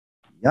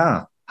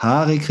Ja,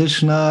 Hare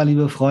Krishna,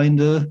 liebe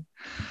Freunde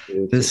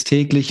des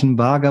täglichen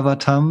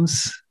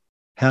Bhagavatams.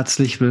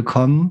 Herzlich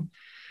willkommen.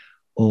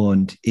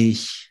 Und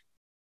ich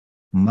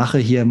mache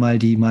hier mal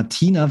die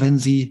Martina, wenn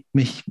sie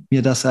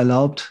mir das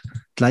erlaubt,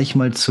 gleich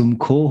mal zum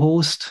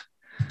Co-Host.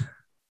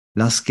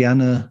 Lass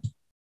gerne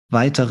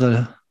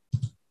weitere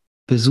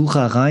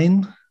Besucher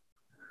rein.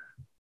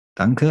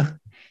 Danke.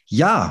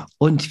 Ja,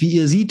 und wie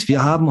ihr seht,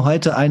 wir haben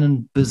heute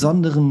einen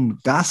besonderen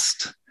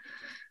Gast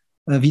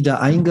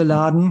wieder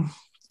eingeladen.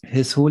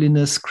 His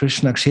Holiness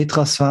Krishna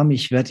Kshetra Swami.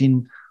 Ich werde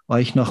ihn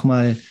euch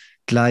nochmal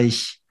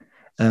gleich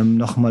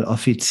nochmal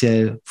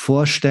offiziell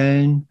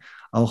vorstellen.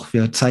 Auch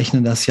wir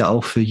zeichnen das ja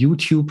auch für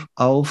YouTube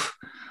auf.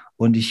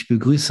 Und ich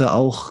begrüße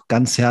auch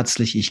ganz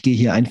herzlich, ich gehe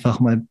hier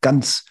einfach mal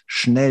ganz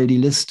schnell die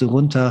Liste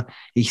runter.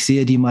 Ich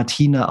sehe die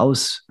Martina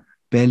aus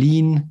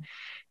Berlin,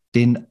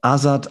 den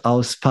Azad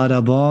aus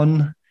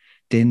Paderborn,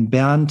 den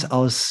Bernd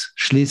aus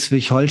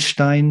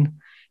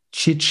Schleswig-Holstein,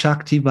 Chit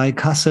Shakti bei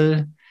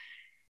Kassel,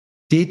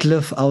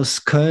 Detlef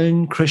aus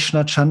Köln,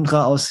 Krishna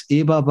Chandra aus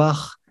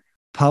Eberbach,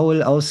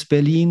 Paul aus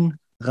Berlin,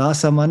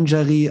 Rasa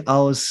Manjari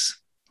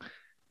aus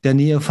der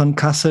Nähe von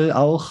Kassel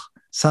auch,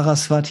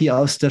 Saraswati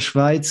aus der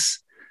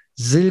Schweiz,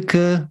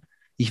 Silke,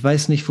 ich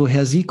weiß nicht,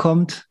 woher sie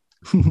kommt.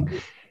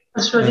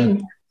 Aus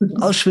Schwerin.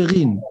 Aus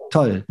Schwerin,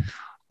 toll.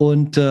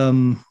 Und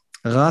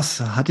Ras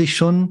hatte ich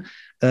schon,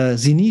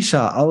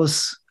 Sinisha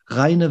aus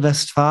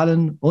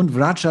Rheine-Westfalen und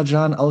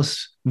Vrajajan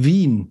aus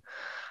Wien,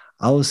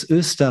 aus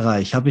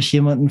Österreich. Habe ich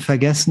jemanden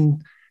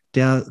vergessen,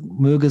 der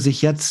möge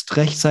sich jetzt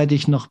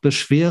rechtzeitig noch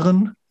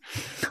beschweren?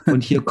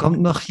 Und hier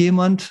kommt noch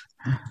jemand.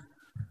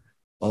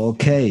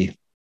 Okay.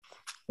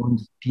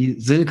 Und die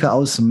Silke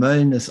aus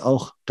Mölln ist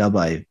auch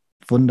dabei.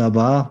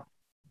 Wunderbar.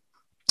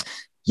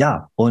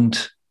 Ja,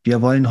 und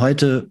wir wollen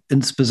heute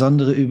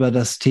insbesondere über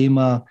das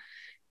Thema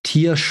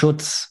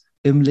Tierschutz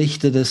im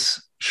Lichte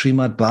des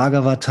Srimad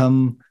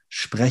Bhagavatam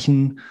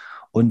sprechen.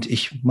 Und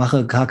ich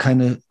mache gar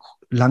keine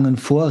langen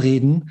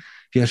Vorreden.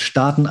 Wir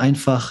starten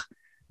einfach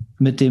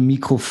mit dem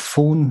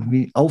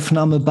Mikrofon,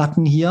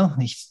 Aufnahmebutton hier.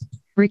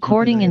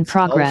 Recording in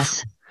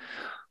progress.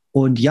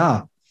 Und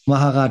ja,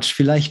 Maharaj,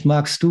 vielleicht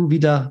magst du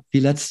wieder wie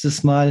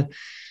letztes Mal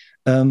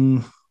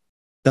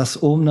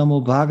das Om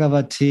Namo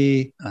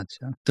Bhagavate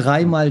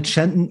dreimal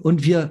chanten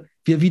und wir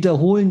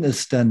wiederholen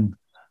es dann.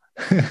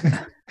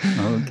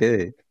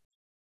 Okay.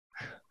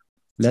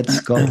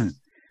 Let's go.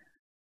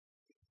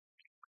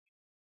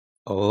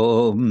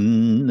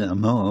 Om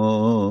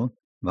Namo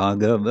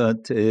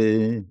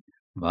Bhagavate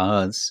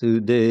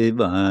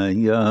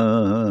Vasudevaya.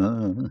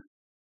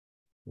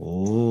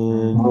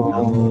 Om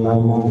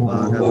Namo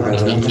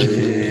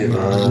Bhagavate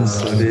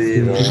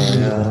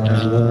Vasudevaya.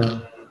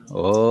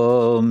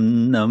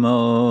 Om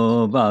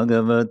Namo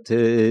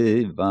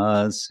Bhagavate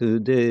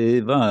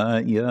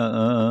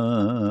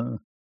Vasudevaya.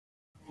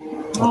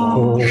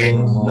 Om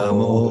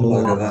Namo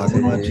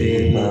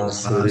Bhagavate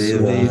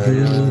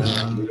Vasudevaya.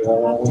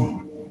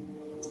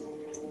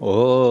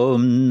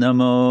 Om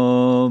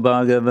Namo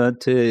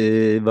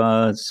Bhagavate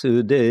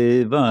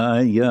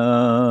Vasudevaya.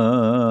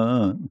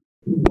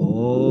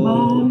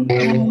 Om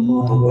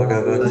Namo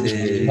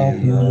Bhagavate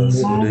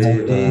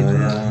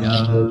Vasudevaya.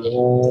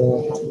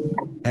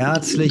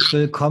 Herzlich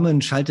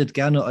willkommen. Schaltet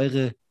gerne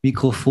eure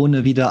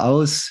Mikrofone wieder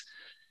aus.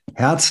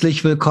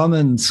 Herzlich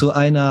willkommen zu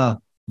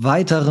einer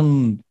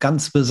weiteren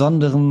ganz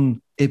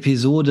besonderen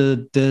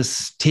Episode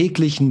des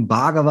täglichen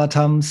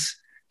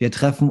Bhagavatams. Wir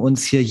treffen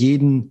uns hier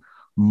jeden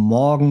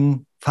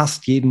Morgen,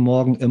 fast jeden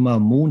Morgen immer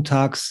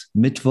montags,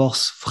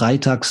 mittwochs,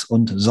 freitags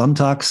und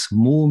sonntags.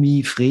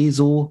 Momi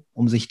Freso,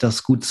 um sich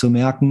das gut zu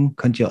merken,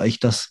 könnt ihr euch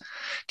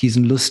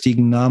diesen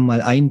lustigen Namen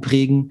mal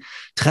einprägen.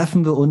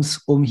 Treffen wir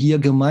uns, um hier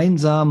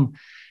gemeinsam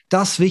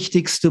das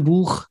wichtigste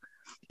Buch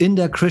in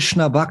der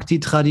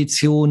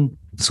Krishna-Bhakti-Tradition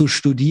zu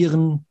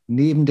studieren,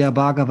 neben der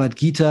Bhagavad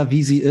Gita,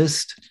 wie sie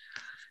ist.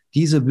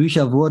 Diese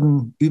Bücher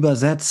wurden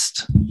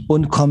übersetzt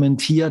und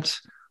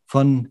kommentiert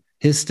von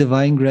His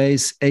Divine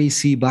Grace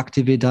A.C.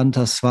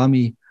 Bhaktivedanta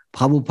Swami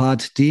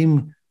Prabhupada,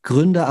 dem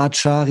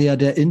Gründer-Acharya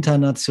der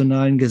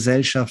Internationalen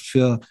Gesellschaft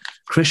für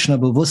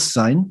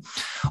Krishna-Bewusstsein.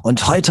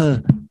 Und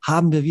heute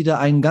haben wir wieder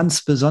einen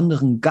ganz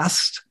besonderen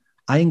Gast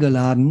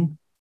eingeladen.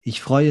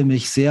 Ich freue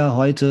mich sehr,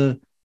 heute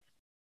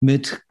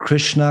mit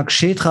Krishna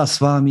Kshetra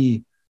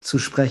Swami zu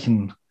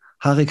sprechen.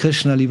 Hare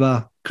Krishna,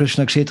 lieber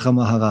Krishna Kshetra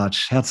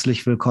Maharaj,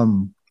 herzlich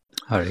willkommen.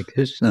 Hare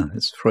Krishna,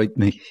 es freut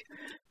mich,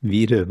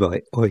 wieder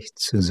bei euch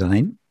zu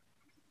sein.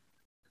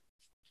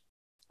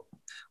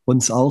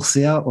 Uns auch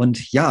sehr.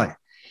 Und ja,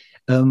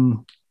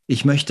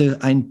 ich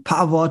möchte ein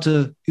paar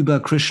Worte über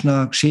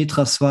Krishna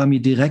Kshetra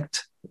Swami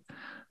direkt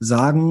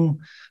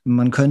sagen.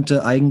 Man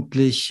könnte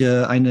eigentlich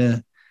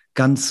ein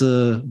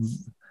ganzes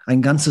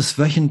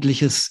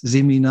wöchentliches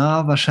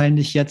Seminar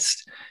wahrscheinlich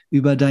jetzt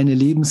über deine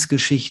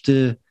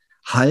Lebensgeschichte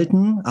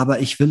halten, aber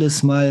ich will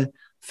es mal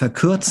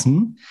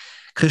verkürzen.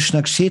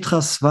 Krishna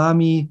Kshetra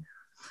Swami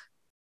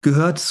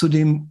gehört zu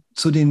dem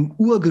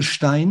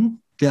Urgestein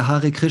der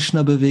Hare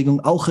Krishna Bewegung,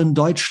 auch in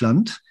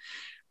Deutschland.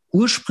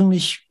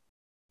 Ursprünglich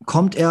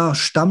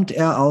stammt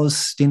er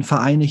aus den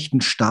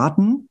Vereinigten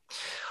Staaten,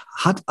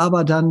 hat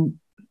aber dann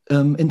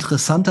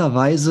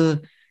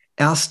interessanterweise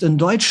erst in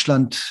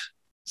Deutschland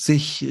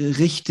sich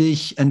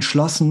richtig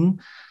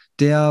entschlossen,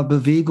 der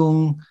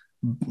Bewegung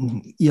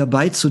ihr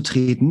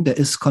beizutreten, der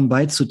ISKCON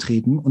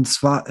beizutreten, und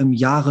zwar im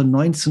Jahre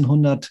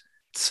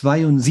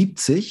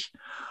 1972.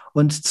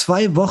 Und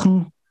 2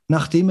 Wochen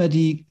nachdem er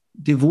die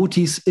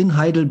Devotees in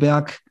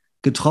Heidelberg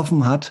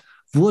getroffen hat,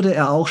 wurde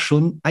er auch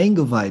schon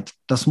eingeweiht.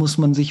 Das muss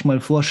man sich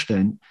mal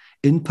vorstellen.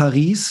 In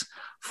Paris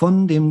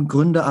von dem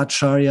Gründer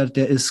Acharya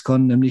der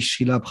ISKCON, nämlich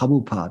Srila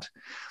Prabhupada.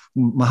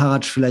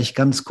 Maharaj, vielleicht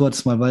ganz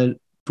kurz mal, weil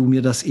du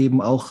mir das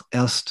eben auch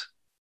erst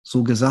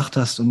so gesagt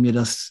hast und mir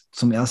das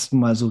zum ersten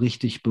Mal so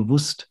richtig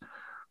bewusst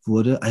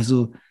wurde.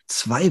 Also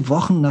 2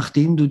 Wochen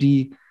nachdem du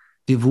die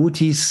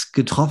Devotees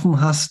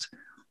getroffen hast,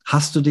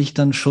 hast du dich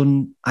dann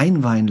schon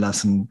einweihen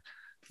lassen.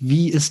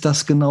 Wie ist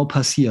das genau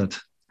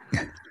passiert?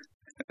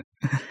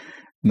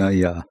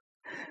 Naja,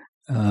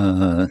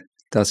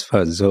 das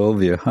war so,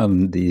 wir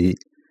haben die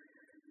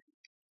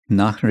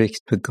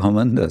Nachricht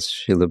bekommen, dass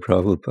Srila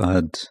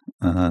Prabhupada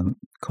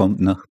kommt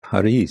nach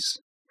Paris.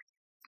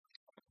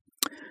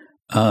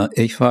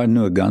 Ich war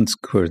nur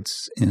ganz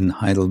kurz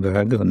in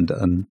Heidelberg und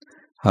dann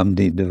haben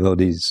die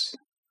Devotees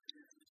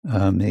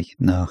mich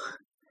nach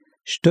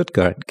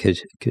Stuttgart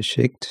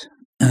geschickt,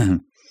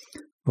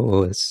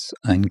 wo es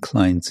ein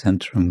kleines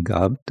Zentrum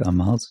gab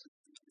damals.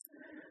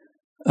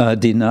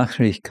 Die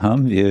Nachricht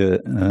kam,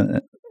 wir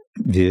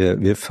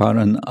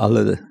fahren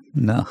alle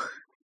nach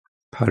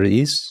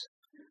Paris,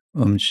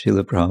 um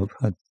Srila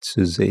Prabhupada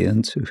zu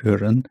sehen, zu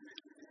hören.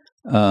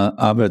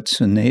 Aber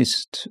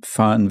zunächst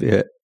fahren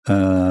wir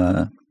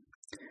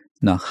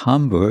nach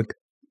Hamburg,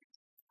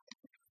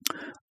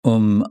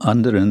 um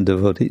anderen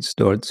Devotees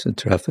dort zu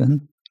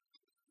treffen.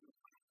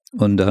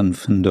 Und dann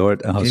von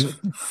dort aus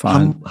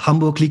fahren.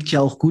 Hamburg liegt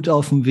ja auch gut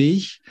auf dem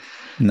Weg.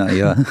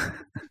 Naja.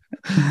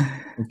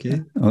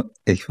 Okay.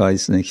 Ich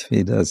weiß nicht,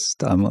 wie das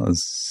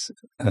damals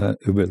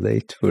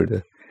überlegt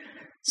wurde.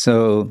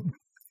 So,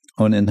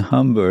 und in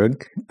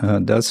Hamburg,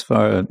 das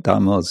war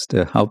damals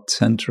der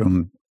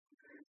Hauptzentrum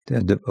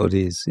der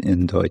Devotees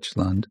in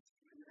Deutschland.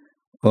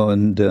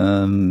 Und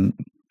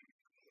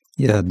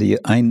ja,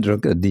 die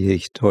Eindrücke, die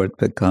ich dort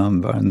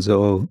bekam, waren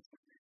so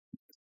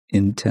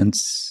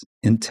intens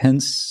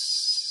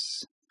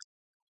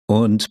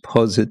und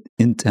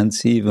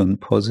intensiv und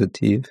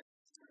positiv,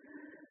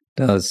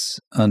 dass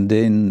an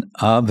den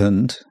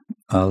Abend,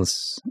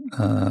 als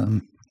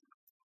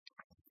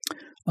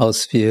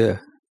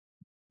wir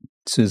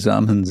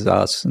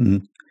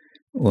zusammensaßen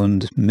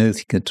und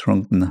Milch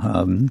getrunken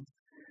haben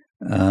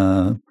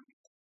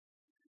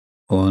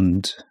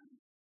und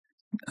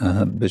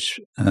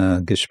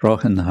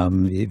gesprochen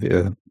haben, wie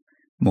wir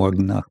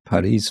morgen nach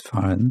Paris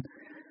fahren,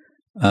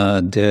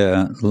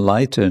 der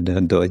Leiter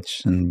der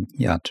deutschen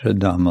Yatra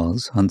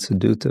damals,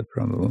 Hansadutta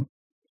Prabhu,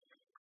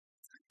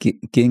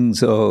 ging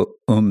so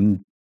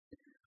um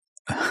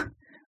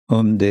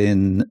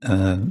den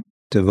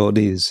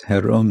Devotees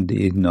herum,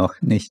 die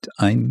noch nicht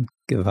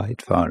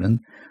eingeweiht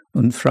waren,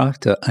 und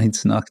fragte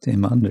eins nach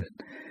dem anderen: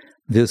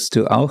 Willst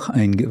du auch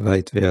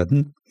eingeweiht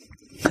werden?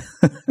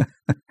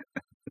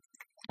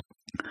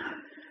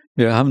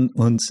 Wir haben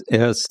uns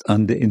erst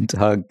an den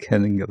Tag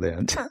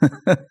kennengelernt.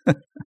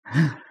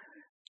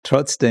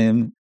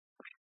 Trotzdem,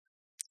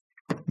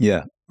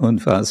 ja,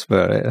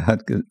 unfassbar. Er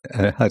hat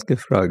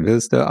gefragt: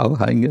 Willst du auch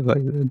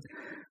eingeweiht werden?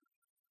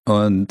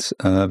 Und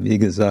wie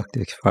gesagt,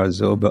 ich war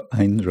so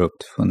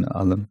beeindruckt von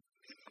allem.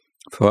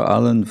 Vor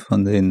allem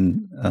von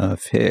den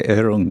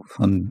Verehrung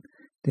von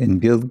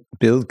den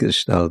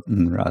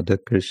Bildgestalten Radha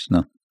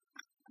Krishna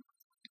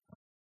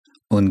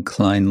und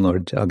Klein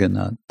Lord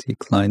Jagannath. Die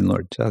Klein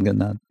Lord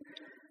Jagannath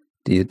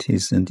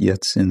Deities sind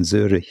jetzt in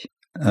Zürich.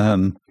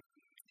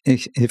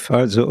 Ich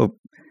war so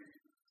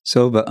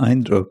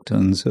beeindruckt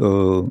und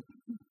so,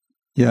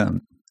 ja,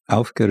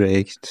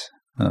 aufgeregt.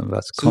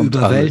 Was so kommt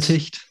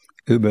überwältigt? Alles?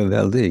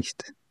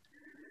 Überwältigt.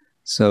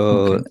 So,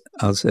 okay.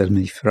 Als er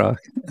mich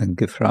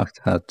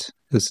gefragt hat,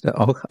 willst du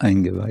auch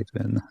eingeweiht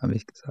werden, habe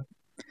ich gesagt,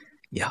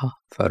 ja,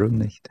 warum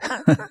nicht?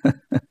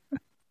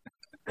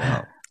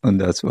 Wow. Und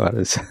das war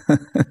es.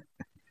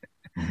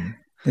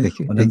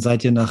 Und dann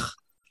seid ihr nach...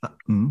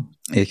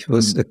 Ich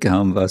wusste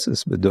kaum, was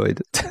es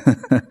bedeutet.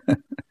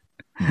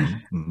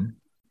 Und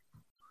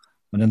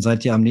dann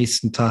seid ihr am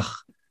nächsten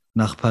Tag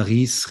nach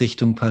Paris,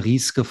 Richtung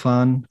Paris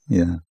gefahren.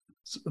 Ja.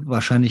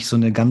 Wahrscheinlich so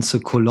eine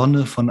ganze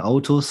Kolonne von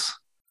Autos.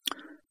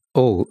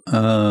 Oh,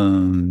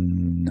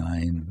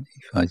 nein,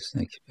 ich weiß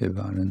nicht. Wir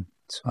waren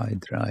 2,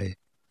 3.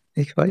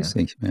 Ich weiß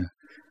nicht mehr.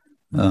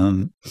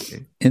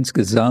 Okay.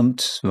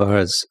 Insgesamt war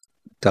es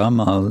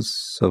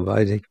damals,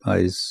 soweit ich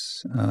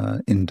weiß,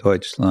 in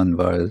Deutschland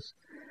war es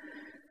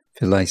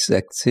vielleicht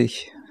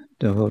 60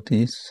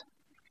 Devotees,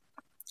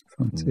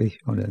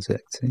 50 oder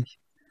 60.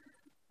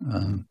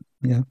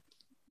 Ja.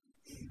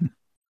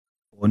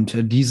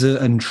 Und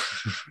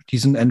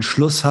diesen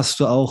Entschluss hast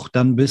du auch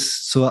dann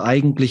bis zur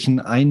eigentlichen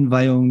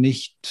Einweihung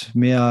nicht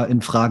mehr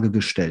in Frage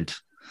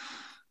gestellt?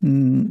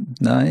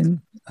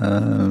 Nein.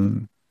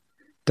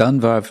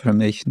 dann war für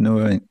mich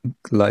nur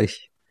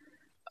gleich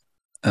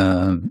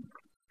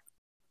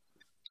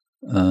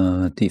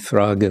die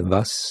Frage,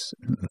 was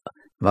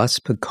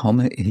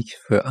bekomme ich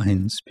für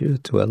einen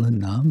spirituellen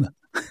Namen?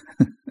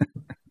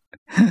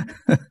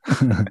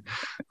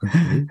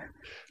 Okay.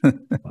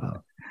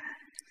 Wow.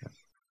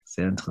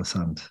 Sehr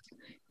interessant.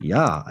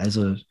 Ja,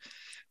 also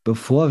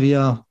bevor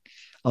wir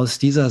aus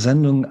dieser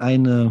Sendung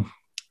eine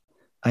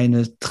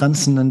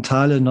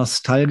transzendentale,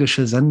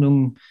 nostalgische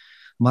Sendung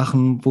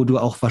machen, wo du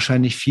auch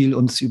wahrscheinlich viel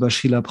uns über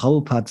Srila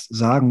Prabhupada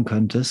sagen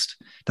könntest,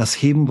 das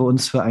heben wir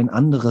uns für ein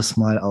anderes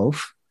Mal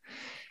auf.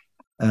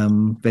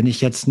 Wenn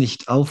ich jetzt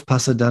nicht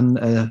aufpasse,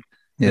 dann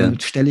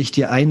stelle ich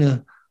dir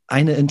eine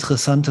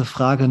interessante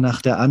Frage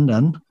nach der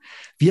anderen.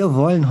 Wir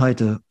wollen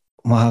heute,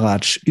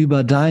 Maharaj,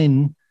 über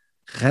dein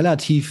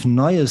relativ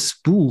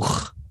neues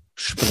Buch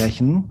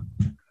sprechen,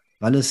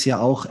 weil es ja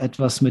auch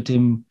etwas mit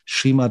dem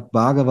Srimad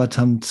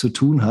Bhagavatam zu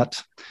tun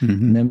hat.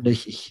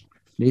 Nämlich, ich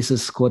lese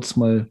kurz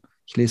mal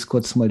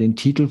den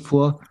Titel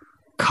vor.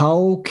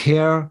 Cow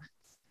Care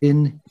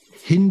in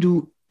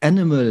Hindu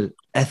Animal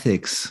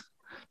Ethics.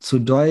 Zu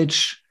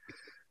Deutsch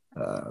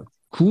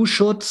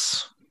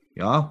Kuhschutz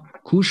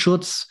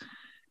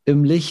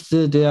im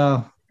Lichte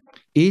der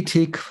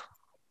Ethik,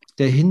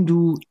 der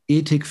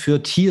Hindu-Ethik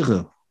für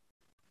Tiere.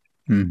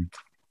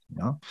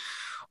 Ja.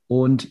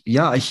 Und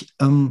ja,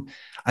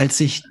 als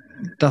ich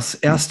das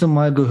erste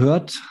Mal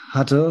gehört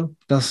hatte,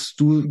 dass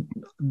du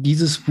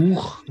dieses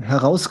Buch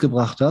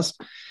herausgebracht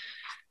hast,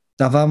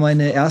 da war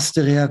meine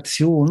erste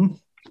Reaktion,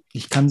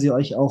 ich kann sie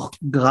euch auch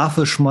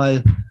grafisch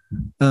mal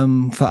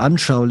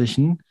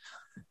veranschaulichen.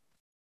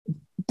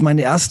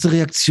 Meine erste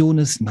Reaktion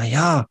ist,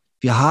 naja,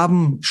 wir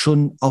haben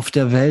schon auf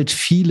der Welt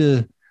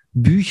viele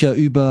Bücher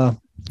über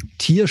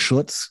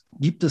Tierschutz,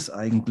 gibt es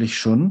eigentlich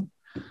schon.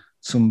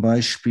 Zum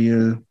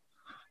Beispiel,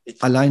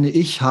 alleine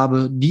ich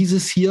habe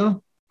dieses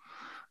hier,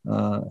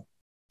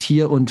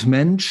 Tier und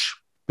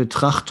Mensch,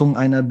 Betrachtung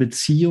einer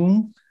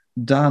Beziehung.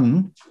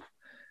 Dann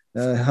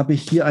habe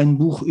ich hier ein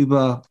Buch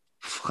über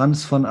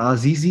Franz von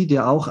Assisi,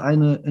 der auch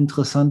eine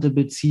interessante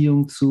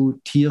Beziehung zu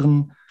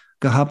Tieren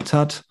gehabt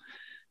hat.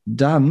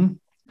 Dann,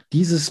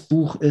 dieses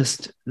Buch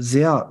ist,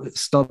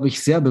 glaube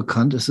ich, sehr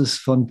bekannt. Es ist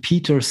von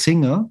Peter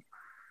Singer.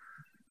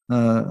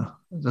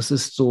 Das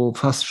ist so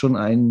fast schon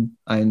ein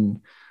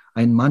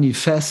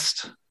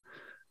Manifest.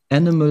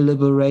 Animal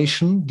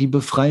Liberation, die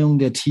Befreiung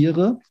der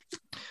Tiere.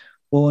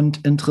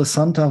 Und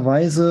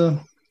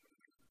interessanterweise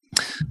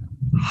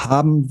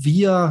haben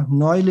wir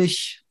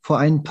neulich vor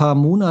ein paar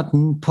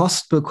Monaten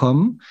Post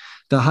bekommen.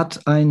 Da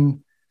hat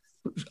ein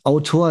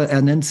Autor,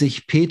 er nennt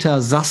sich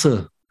Peter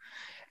Sasse,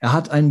 er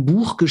hat ein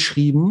Buch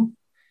geschrieben,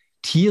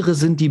 Tiere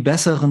sind die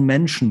besseren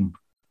Menschen.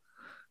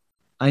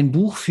 Ein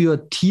Buch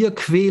für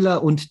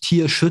Tierquäler und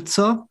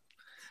Tierschützer,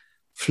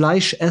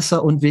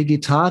 Fleischesser und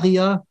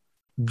Vegetarier,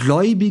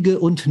 Gläubige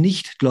und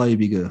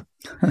Nichtgläubige.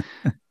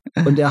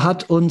 Und er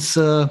hat uns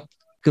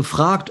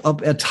gefragt,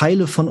 ob er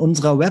Teile von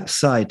unserer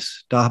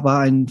Website, da war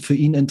ein für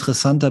ihn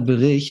interessanter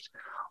Bericht,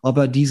 ob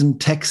er diesen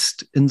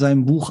Text in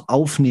seinem Buch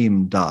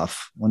aufnehmen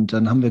darf. Und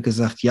dann haben wir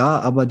gesagt, ja,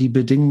 aber die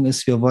Bedingung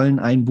ist, wir wollen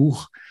ein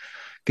Buch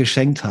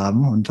geschenkt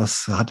haben. Und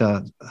das hat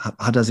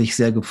er sich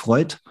sehr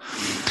gefreut.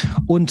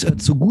 Und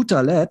zu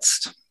guter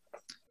Letzt,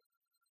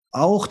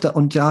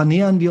 und da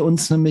nähern wir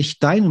uns nämlich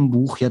deinem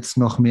Buch jetzt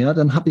noch mehr,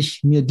 dann habe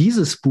ich mir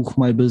dieses Buch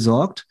mal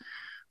besorgt,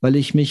 weil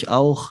ich mich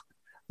auch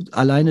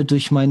alleine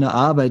durch meine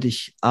Arbeit,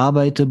 ich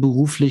arbeite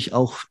beruflich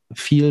auch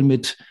viel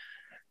mit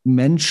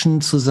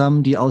Menschen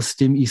zusammen, die aus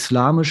dem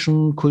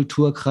islamischen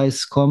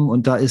Kulturkreis kommen.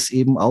 Und da ist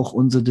eben auch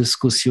unsere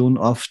Diskussion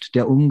oft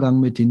der Umgang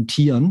mit den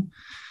Tieren.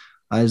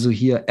 Also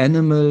hier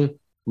Animal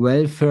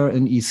Welfare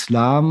in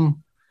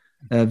Islam,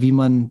 wie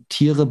man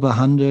Tiere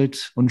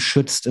behandelt und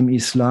schützt im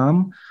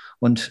Islam.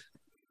 Und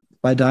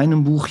bei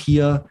deinem Buch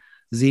hier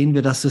sehen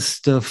wir, das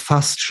ist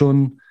fast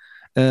schon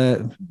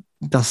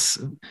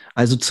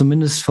also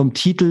zumindest vom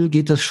Titel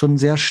geht das schon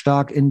sehr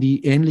stark in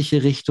die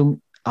ähnliche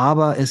Richtung,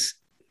 aber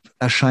es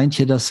erscheint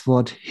hier das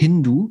Wort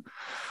Hindu.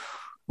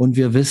 Und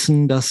wir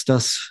wissen, dass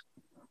das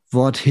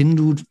Wort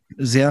Hindu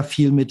sehr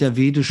viel mit der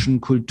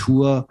vedischen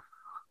Kultur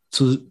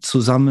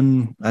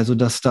zusammen, also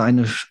dass da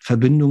eine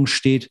Verbindung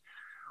steht.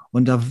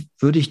 Und da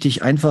würde ich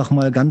dich einfach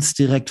mal ganz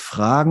direkt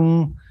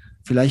fragen,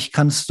 vielleicht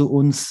kannst du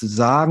uns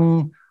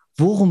sagen,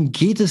 worum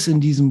geht es in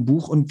diesem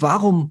Buch und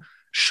warum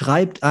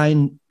schreibt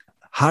ein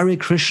Hare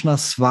Krishna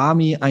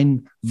Swami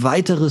ein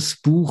weiteres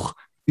Buch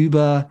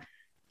über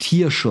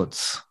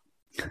Tierschutz?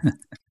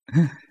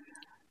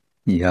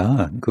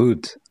 Ja,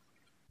 gut.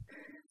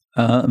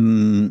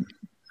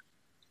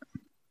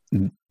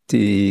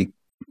 Die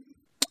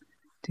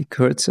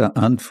kurze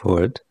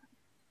Antwort,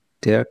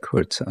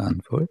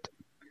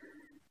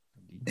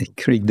 ich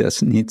kriege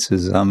das nie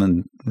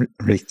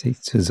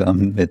richtig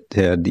zusammen mit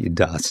die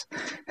das.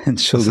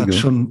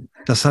 Entschuldigung.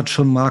 Das hat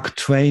schon Mark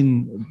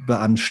Twain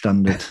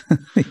beanstandet.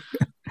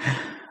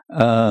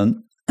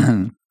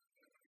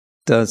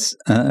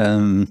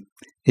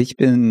 Ich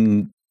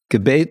bin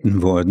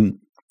gebeten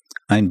worden,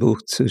 ein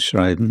Buch zu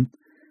schreiben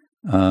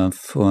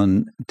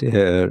von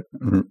der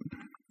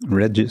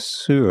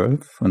Regisseur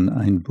von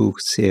einer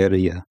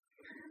Buchserie,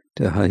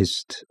 der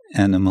heißt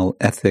Animal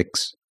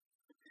Ethics,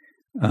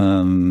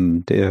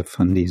 der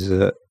von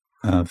diesem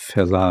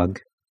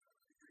Verlag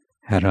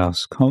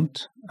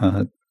herauskommt,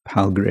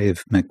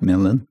 Palgrave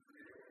Macmillan.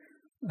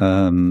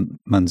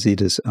 Man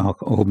sieht es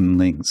auch oben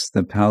links,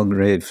 the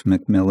Palgrave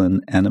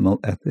Macmillan Animal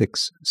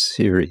Ethics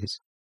Series.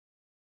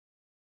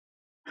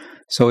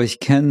 So, ich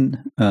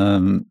kenne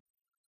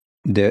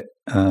der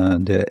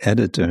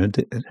Editor,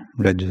 der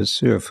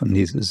Regisseur von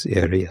dieser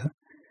Serie.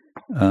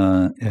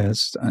 Er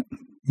ist,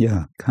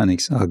 kann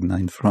ich sagen,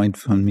 ein Freund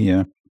von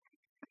mir.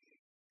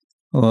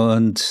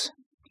 Und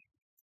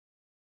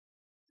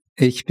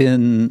ich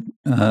bin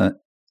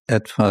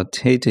etwa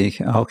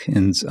tätig auch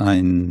in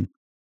einer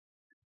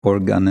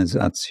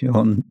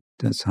Organisation,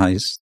 das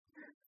heißt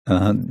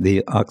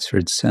the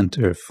Oxford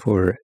Center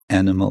for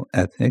Animal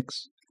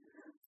Ethics.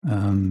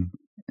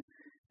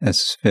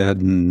 Es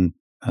werden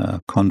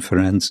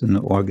Konferenzen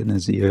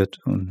organisiert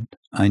und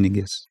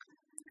einiges.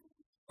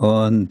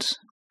 Und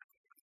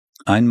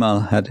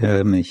einmal hat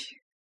er mich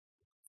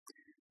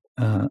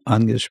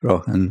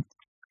angesprochen,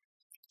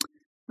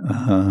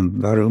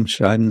 warum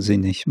schreiben Sie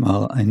nicht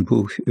mal ein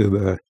Buch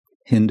über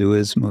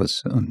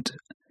Hinduismus und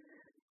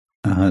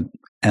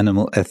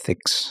Animal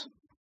Ethics?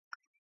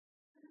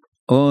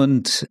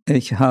 Und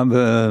ich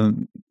habe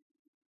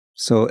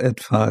so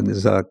etwa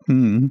gesagt,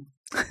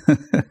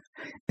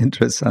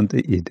 interessante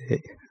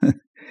Idee.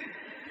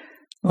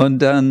 Und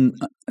dann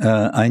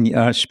ein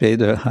Jahr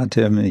später hat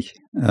er mich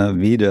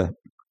wieder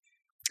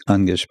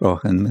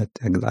angesprochen mit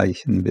der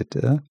gleichen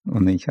Bitte.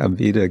 Und ich habe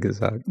wieder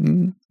gesagt,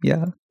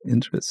 ja,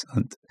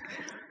 interessant.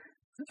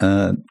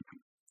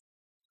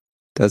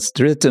 Das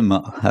dritte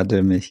Mal hat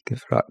er mich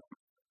gefragt,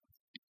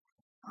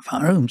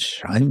 warum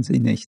schreiben Sie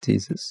nicht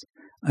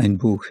ein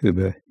Buch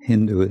über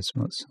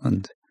Hinduismus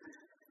und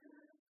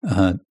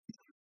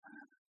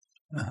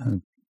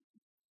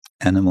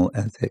Animal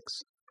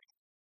Ethics?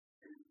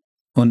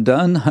 Und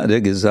dann hat er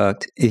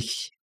gesagt,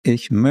 ich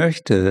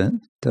möchte,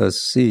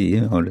 dass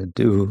Sie oder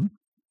du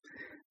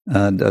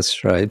das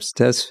schreibst,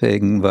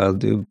 deswegen, weil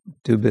du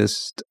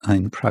bist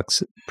ein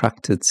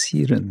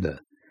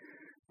Praktizierender.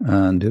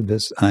 Du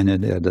bist einer,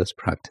 der das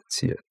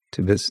praktiziert.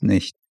 Du bist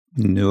nicht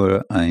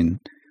nur ein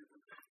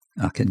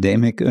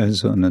Akademiker,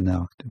 sondern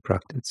auch du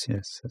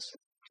praktizierst es.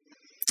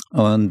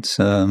 Und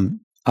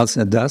als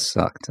er das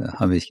sagte,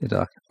 habe ich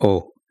gedacht,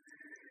 oh,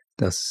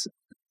 das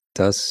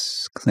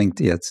klingt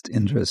jetzt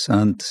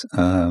interessant,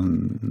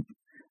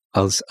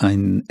 als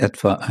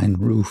etwa ein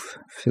Ruf.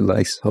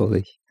 Vielleicht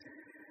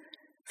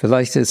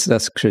ist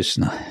das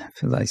Krishna,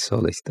 vielleicht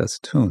soll ich das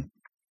tun.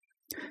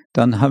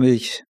 Dann habe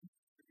ich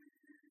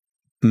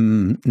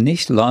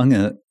nicht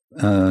lange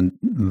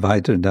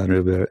weiter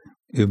darüber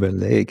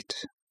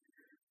überlegt,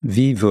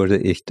 wie würde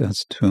ich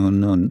das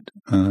tun, und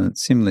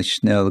ziemlich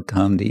schnell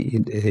kam die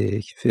Idee,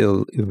 ich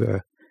will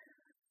über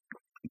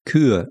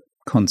Kühe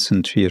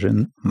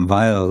konzentrieren,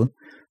 weil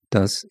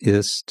das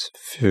ist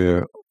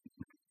für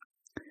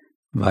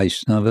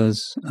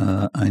Vaishnavas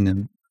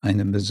eine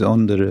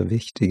besondere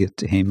wichtige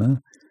Thema,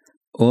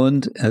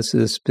 und es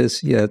ist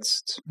bis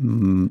jetzt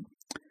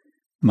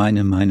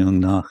meiner Meinung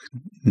nach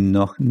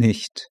noch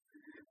nicht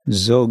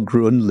so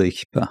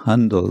gründlich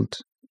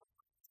behandelt,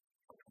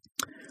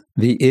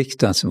 wie ich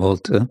das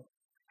wollte.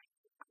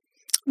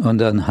 Und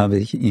dann habe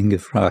ich ihn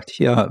gefragt,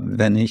 ja,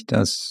 wenn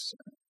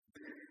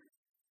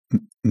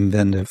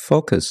der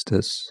Fokus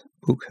des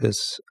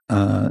Buches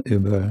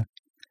über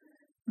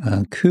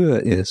Kühe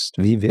ist,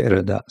 wie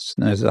wäre das?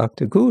 Und er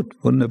sagte, gut,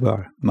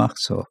 wunderbar, mach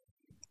so.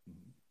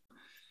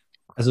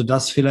 Also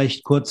das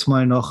vielleicht kurz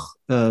mal noch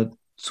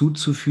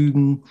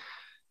zuzufügen.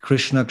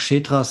 Krishna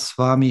Kshetra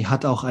Swami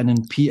hat auch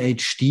einen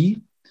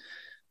PhD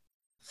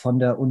von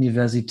der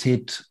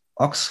Universität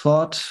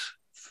Oxford,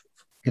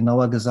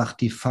 genauer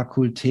gesagt die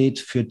Fakultät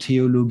für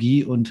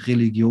Theologie und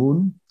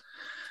Religion.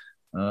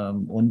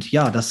 Und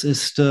ja, das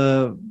ist,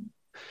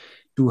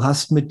 du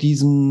hast mit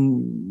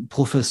diesen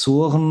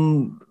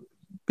Professoren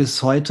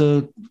bis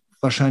heute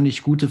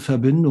wahrscheinlich gute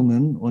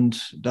Verbindungen,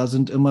 und da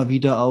sind immer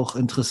wieder auch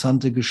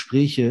interessante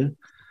Gespräche,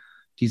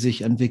 die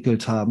sich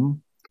entwickelt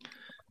haben.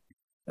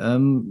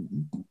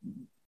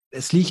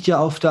 Es liegt ja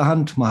auf der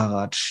Hand,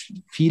 Maharaj.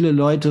 Viele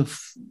Leute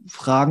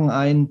fragen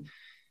ein,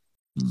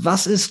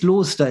 was ist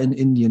los da in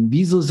Indien?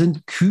 Wieso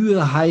sind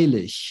Kühe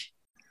heilig?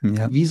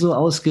 Ja. Wieso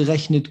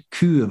ausgerechnet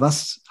Kühe?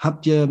 Was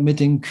habt ihr mit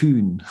den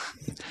Kühen?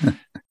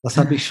 Das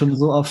habe ich schon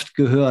so oft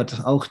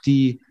gehört. Auch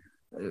die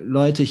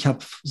Leute, ich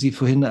habe sie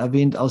vorhin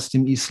erwähnt, aus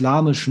dem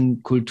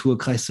islamischen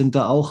Kulturkreis sind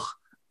da auch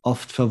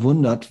oft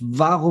verwundert.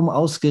 Warum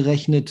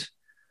ausgerechnet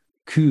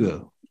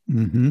Kühe?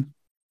 Mhm.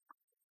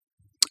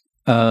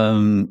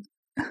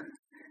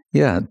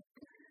 Ja,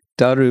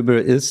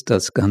 darüber ist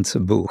das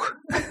ganze Buch.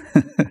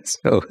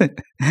 So,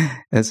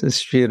 es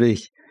ist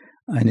schwierig,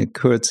 eine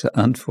kurze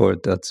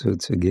Antwort dazu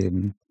zu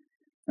geben.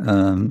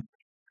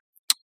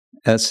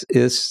 Es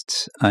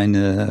ist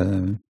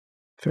eine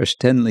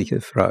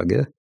verständliche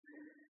Frage.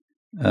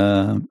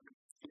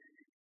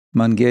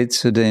 Man geht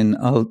zu den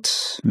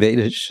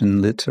altvedischen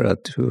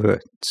Literatur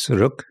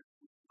zurück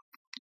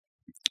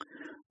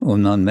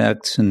und man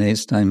merkt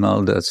zunächst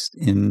einmal, dass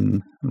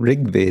im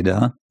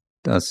Rigveda,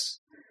 das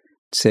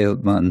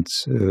zählt man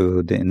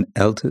zu den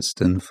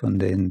ältesten von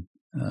den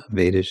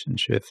vedischen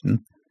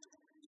Schriften,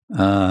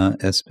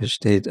 es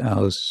besteht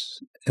aus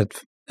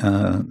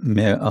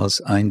mehr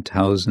als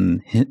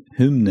 1000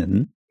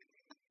 Hymnen.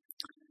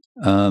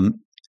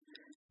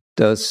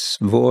 Das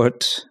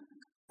Wort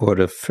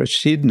oder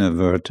verschiedene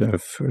Wörter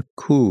für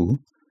Kuh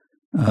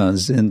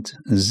sind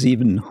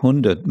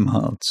 700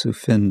 Mal zu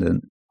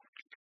finden.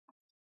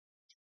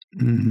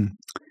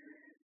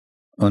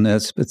 Und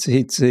es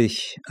bezieht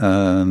sich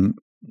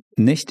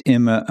nicht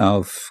immer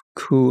auf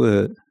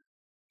Kühe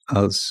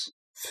als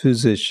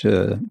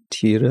physische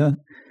Tiere,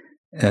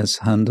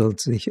 es handelt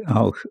sich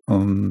auch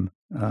um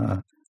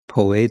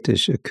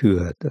poetische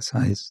Kühe, das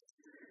heißt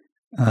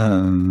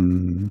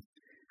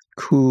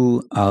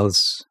Kuh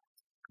als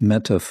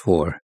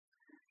Metaphor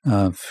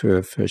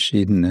für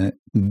verschiedene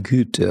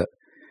Güter.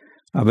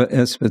 Aber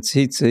es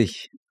bezieht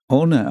sich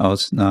ohne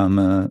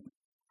Ausnahme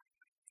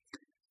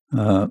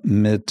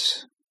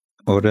mit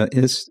oder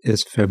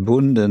ist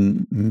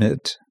verbunden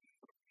mit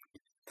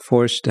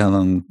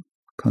Vorstellungen,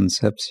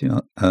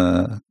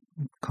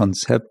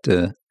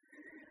 Konzepte,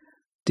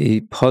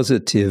 die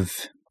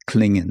positiv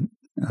klingen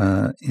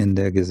in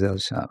der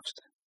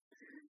Gesellschaft.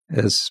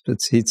 Es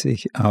bezieht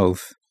sich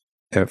auf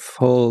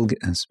Erfolg,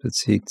 es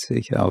bezieht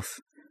sich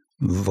auf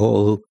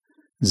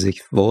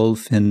sich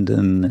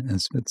wohlfinden,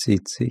 es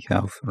bezieht sich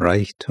auf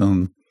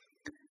Reichtum,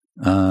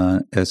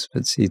 es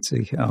bezieht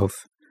sich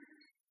auf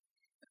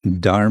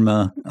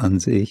Dharma an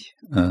sich,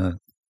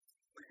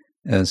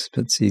 es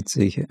bezieht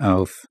sich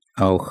auf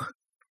auch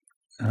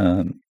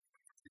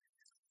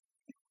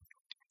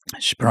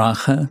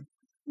Sprache.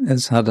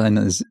 Es hat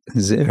eine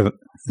sehr,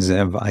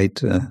 sehr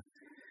weite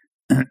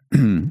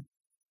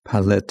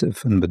Palette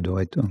von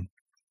Bedeutung.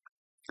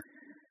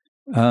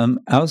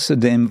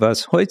 Außerdem,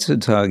 was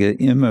heutzutage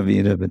immer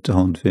wieder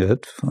betont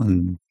wird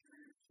von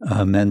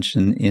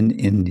Menschen in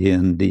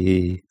Indien,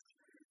 die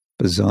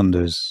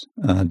besonders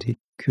die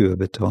Kühe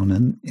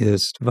betonen,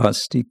 ist,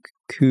 was die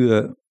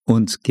Kühe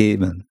uns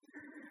geben.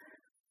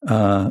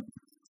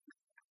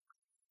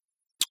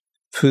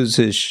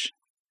 Physisch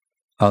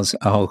als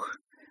auch,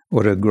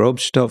 oder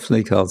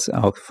grobstofflich als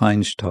auch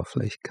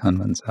feinstofflich, kann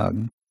man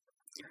sagen.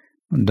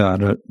 Und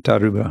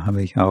darüber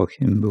habe ich auch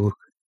im Buch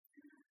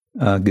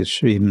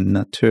geschrieben,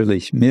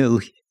 natürlich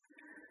Milch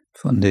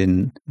von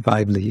den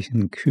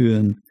weiblichen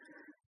Kühen,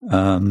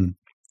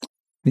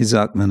 wie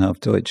sagt man auf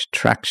Deutsch,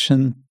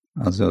 Traction,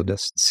 also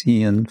das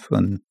Ziehen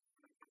von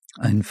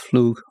einem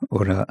Flug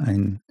oder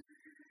ein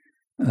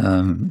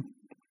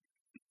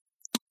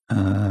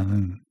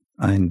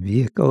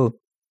Vehicle.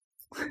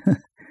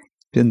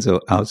 Ich bin so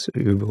außer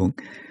Übung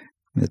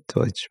mit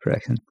Deutsch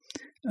sprechen.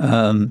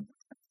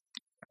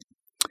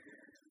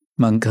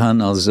 Man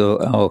kann also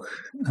auch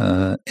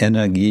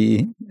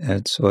Energie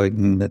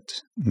erzeugen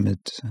mit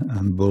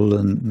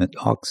Bullen, mit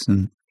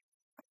Ochsen.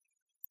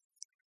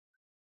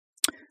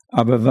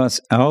 Aber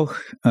was auch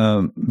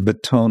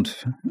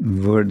betont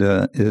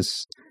wurde,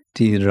 ist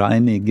die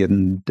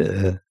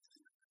reinigende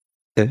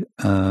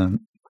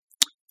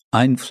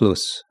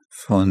Einfluss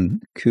von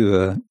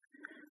Kühe.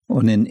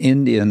 Und in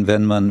Indien,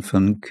 wenn man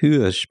von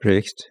Kühe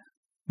spricht,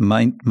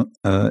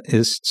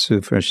 ist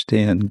zu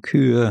verstehen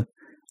Kühe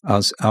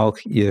als auch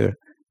ihr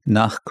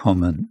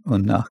Nachkommen.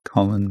 Und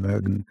Nachkommen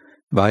mögen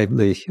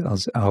weiblich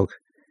als auch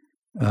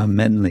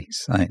männlich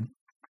sein.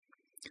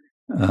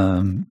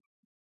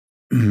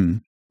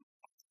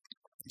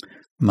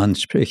 Man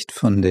spricht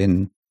von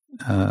den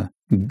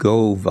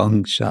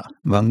Go-Vangsha.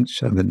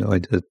 Vangsha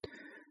bedeutet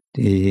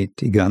die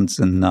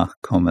ganzen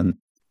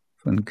Nachkommen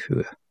von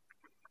Kühe.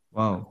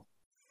 Wow.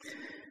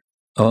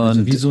 Und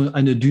also wie so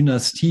eine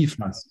Dynastie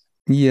fast.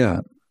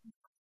 Ja.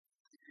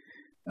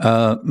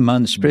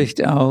 Man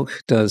spricht auch,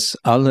 dass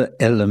alle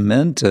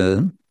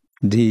Elemente,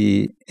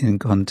 die in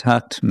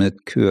Kontakt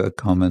mit Kühe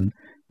kommen,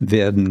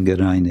 werden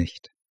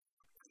gereinigt.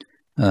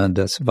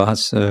 Das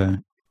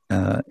Wasser,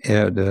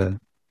 Erde,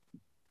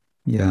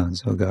 ja,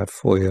 sogar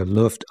Feuer,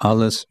 Luft,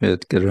 alles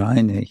wird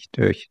gereinigt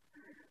durch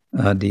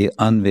die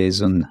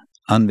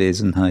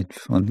Anwesenheit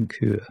von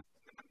Kühe.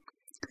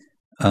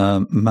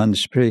 Man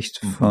spricht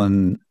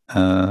von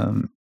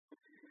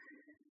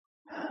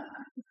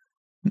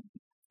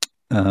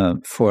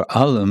vor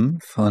allem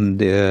von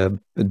der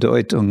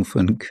Bedeutung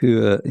von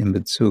Kühe in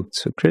Bezug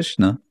zu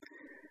Krishna,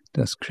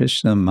 dass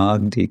Krishna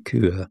mag die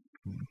Kühe.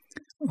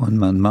 Und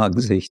man mag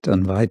sich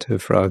dann weiter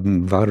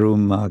fragen,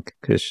 warum mag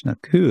Krishna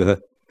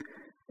Kühe?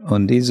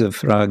 Und diese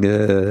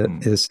Frage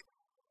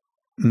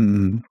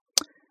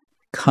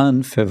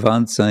kann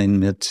verwandt sein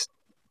mit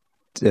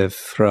der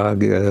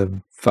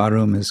Frage,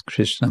 warum ist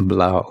Krishna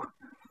blau?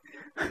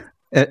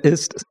 Er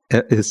ist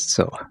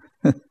so.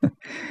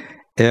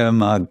 Er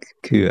mag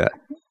Kühe.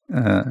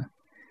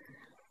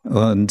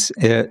 Und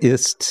er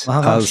ist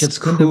als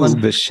Kuh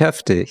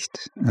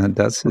beschäftigt.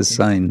 Das ist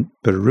sein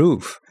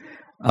Beruf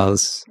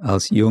als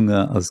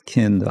Junge, als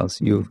Kind, als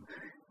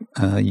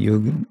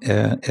Jugend,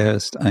 er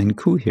ist ein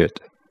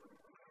Kuhhirte.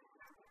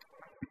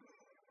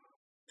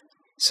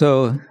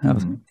 So,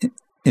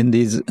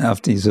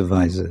 auf diese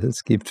Weise.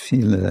 Es gibt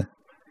viel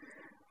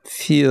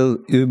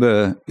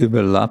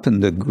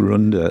überlappende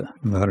Gründe,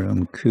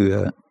 warum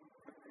Kühe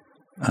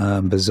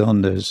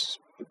besonders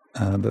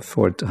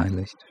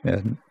bevorteiligt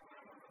werden.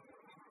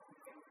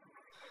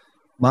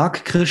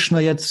 Mag Krishna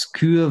jetzt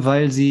Kühe,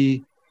 weil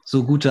sie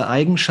so gute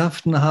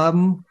Eigenschaften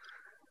haben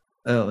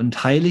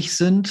und heilig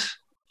sind?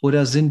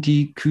 Oder sind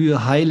die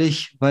Kühe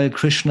heilig, weil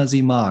Krishna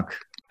sie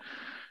mag?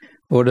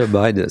 Oder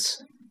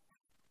beides.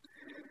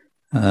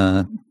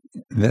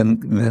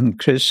 Wenn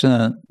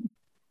Krishna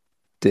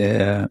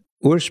der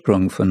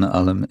Ursprung von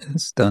allem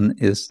ist, dann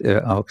ist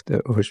er auch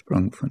der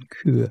Ursprung von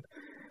Kühe.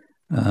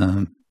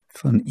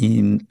 Von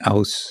ihm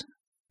aus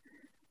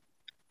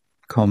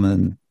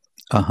kommen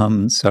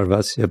Aham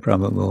Sarvasya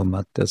Prabhavo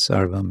Matta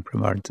Sarvam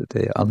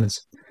Pravartate.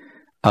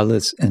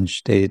 Alles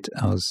entsteht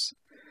aus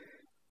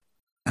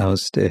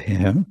der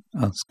Herr,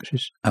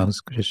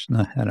 aus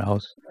Krishna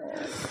heraus.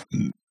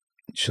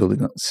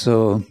 Entschuldigung.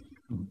 So,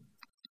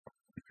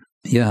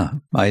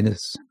 ja,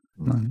 beides,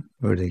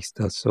 würde ich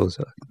das so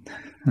sagen.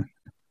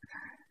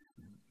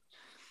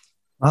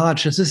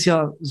 Maharaj, es ist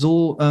ja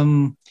so,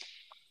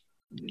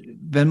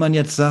 wenn man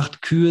jetzt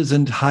sagt, Kühe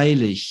sind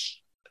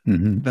heilig,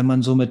 wenn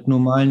man so mit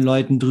normalen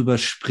Leuten drüber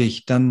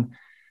spricht, dann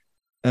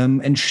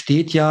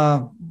entsteht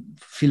ja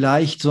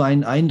vielleicht so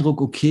ein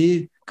Eindruck,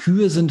 okay,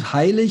 Kühe sind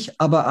heilig,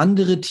 aber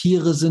andere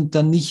Tiere sind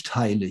dann nicht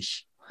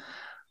heilig.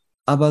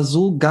 Aber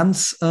so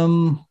ganz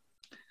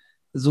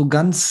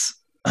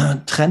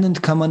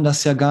trennend kann man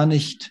das ja gar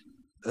nicht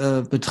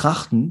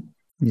betrachten.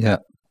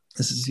 Ja.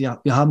 Es ist ja,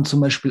 wir haben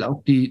zum Beispiel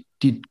auch die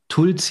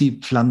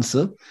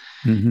Tulsi-Pflanze,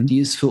 die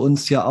ist für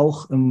uns ja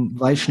auch im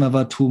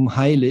Vaishnavatum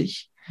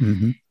heilig.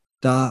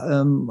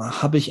 Da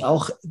habe ich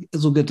auch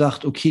so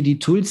gedacht, okay, die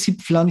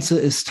Tulsi-Pflanze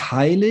ist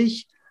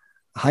heilig.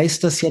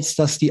 Heißt das jetzt,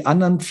 dass die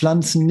anderen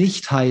Pflanzen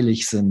nicht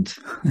heilig sind?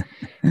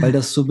 Weil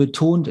das so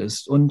betont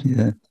ist. Und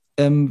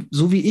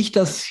so wie ich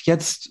das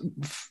jetzt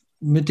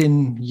mit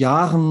den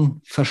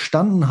Jahren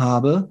verstanden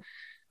habe,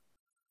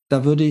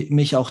 da würde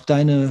mich auch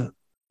deine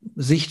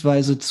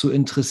Sichtweise zu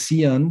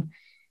interessieren.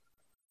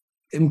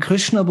 Im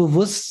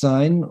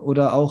Krishna-Bewusstsein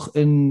oder auch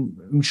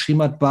im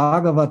Srimad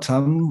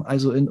Bhagavatam,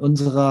 also in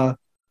unserer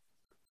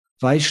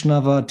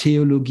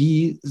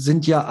Vaishnava-Theologie,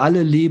 sind ja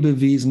alle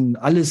Lebewesen,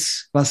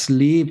 alles, was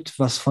lebt,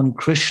 was von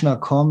Krishna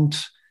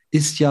kommt,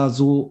 ist ja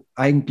so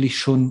eigentlich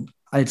schon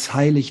als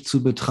heilig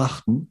zu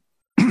betrachten.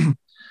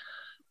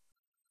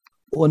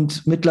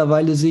 Und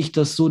mittlerweile sehe ich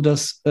das so,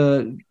 dass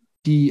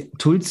die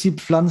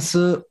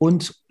Tulsi-Pflanze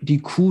und die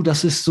Kuh,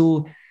 das ist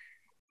so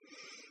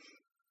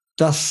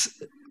das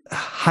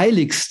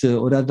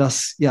Heiligste oder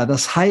das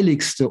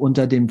Heiligste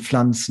unter den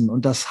Pflanzen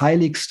und das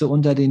Heiligste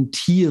unter den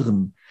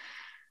Tieren.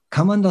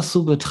 Kann man das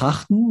so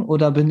betrachten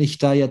oder bin ich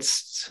da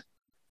jetzt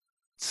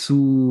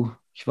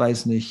ich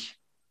weiß nicht,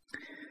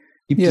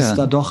 gibt es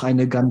da doch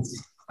eine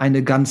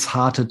ganz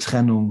harte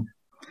Trennung?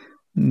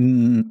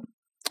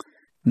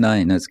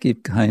 Nein, es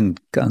gibt keine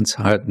ganz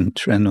harten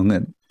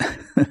Trennungen.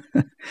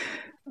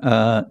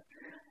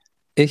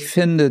 Ich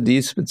finde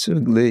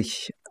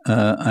diesbezüglich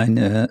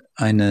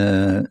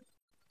eine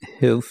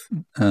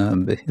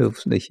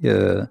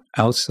behilfliche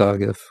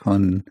Aussage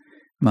von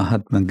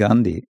Mahatma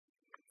Gandhi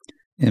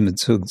in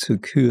Bezug zu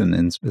Kühen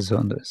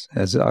insbesondere.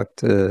 Er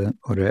sagte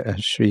oder er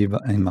schrieb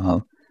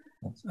einmal,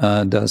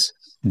 dass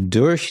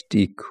durch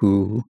die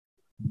Kuh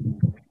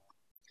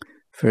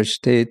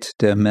versteht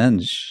der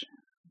Mensch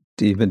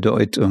die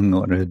Bedeutung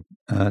oder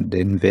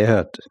den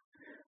Wert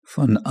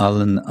von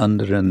allen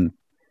anderen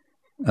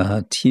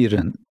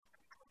Tieren.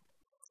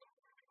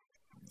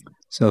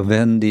 So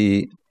wenn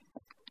die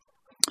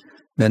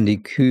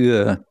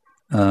Kühe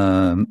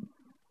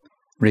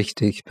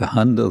richtig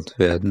behandelt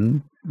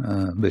werden,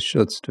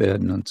 beschützt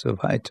werden und so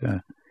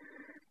weiter,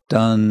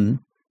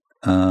 dann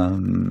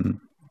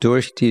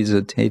durch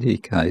diese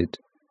Tätigkeit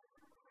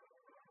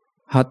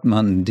hat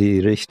man die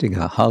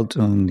richtige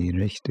Haltung, die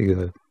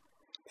richtige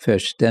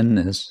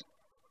Verständnis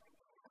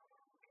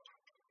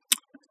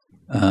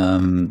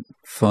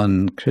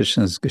von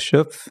Krishnas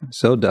Geschöpf,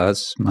 so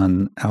dass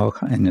man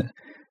auch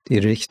die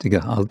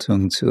richtige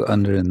Haltung zu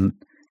anderen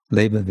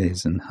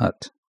Lebewesen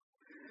hat.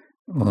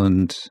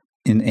 Und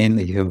in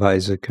ähnlicher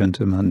Weise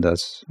könnte man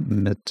das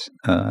mit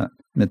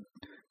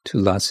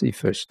Tulasi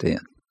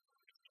verstehen.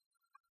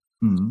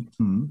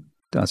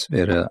 Das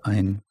wäre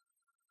ein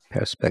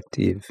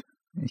Perspektiv.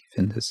 Ich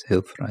finde es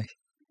hilfreich.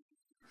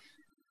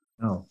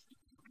 Ja.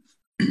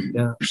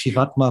 Der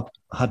Shivatma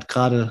hat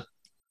gerade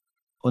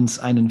uns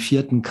einen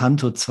 4.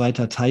 Kanto, 2.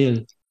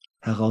 Teil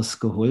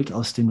herausgeholt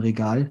aus dem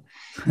Regal.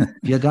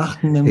 Wir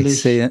dachten nämlich...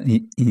 Ich sehe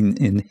ihn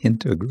im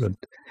Hintergrund.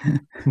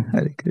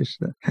 Hare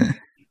Krishna.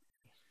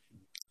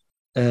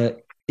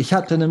 Ich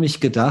hatte nämlich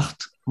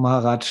gedacht,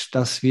 Maharaj,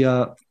 dass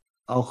wir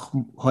auch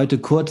heute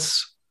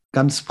kurz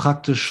ganz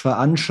praktisch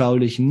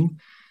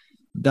veranschaulichen,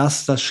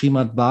 dass das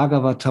Srimad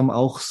Bhagavatam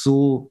auch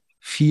so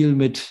viel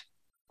mit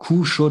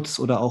Kuhschutz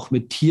oder auch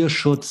mit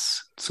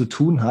Tierschutz zu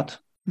tun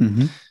hat.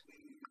 Mhm.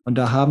 Und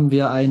da haben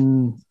wir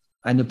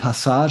eine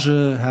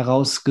Passage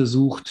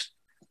herausgesucht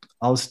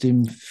aus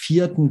dem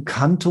 4.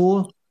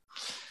 Kanto,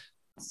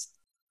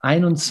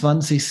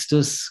 21.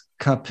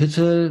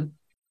 Kapitel,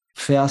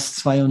 Vers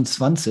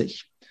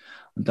 22.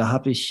 Und da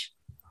habe ich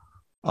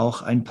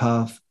auch ein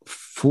paar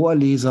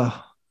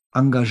Vorleser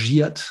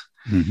engagiert.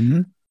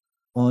 Mhm.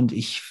 Und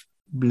ich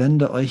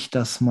blende euch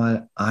das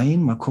mal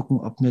ein. Mal gucken,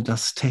 ob mir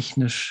das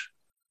technisch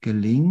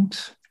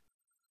gelingt.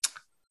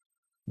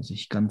 Muss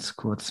ich ganz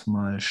kurz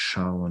mal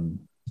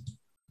schauen.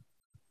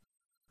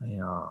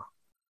 Ja.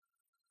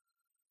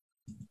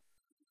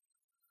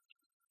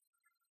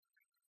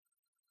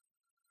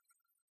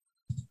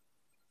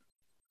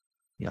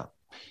 Ja.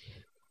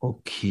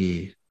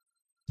 Okay.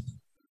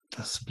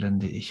 Das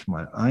blende ich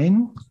mal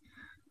ein.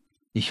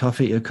 Ich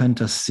hoffe, ihr könnt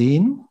das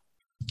sehen.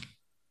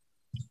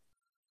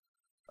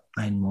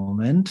 Einen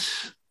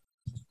Moment.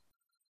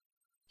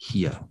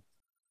 Hier.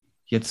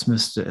 Jetzt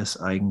müsste es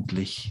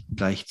eigentlich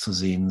gleich zu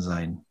sehen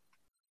sein.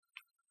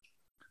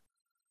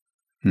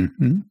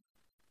 Mhm.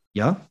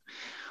 Ja.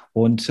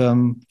 Und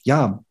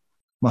ja,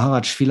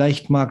 Maharaj,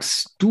 vielleicht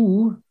magst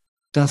du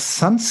das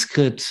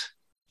Sanskrit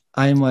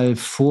einmal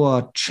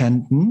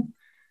vorchanten.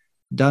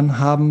 Dann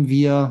haben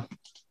wir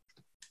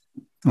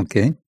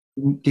Okay.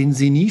 den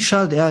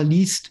Sinisha, der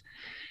liest.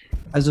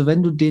 Also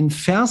wenn du den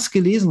Vers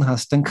gelesen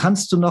hast, dann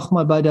kannst du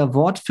nochmal bei der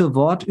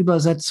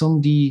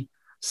Wort-für-Wort-Übersetzung die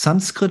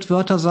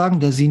Sanskrit-Wörter sagen.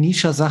 Der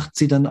Sinisha sagt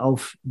sie dann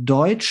auf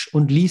Deutsch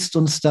und liest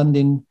uns dann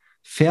den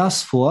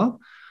Vers vor.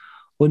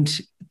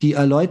 Und die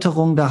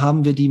Erläuterung, da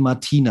haben wir die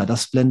Martina.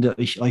 Das blende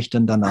ich euch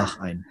dann danach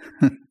ein.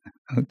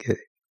 Okay.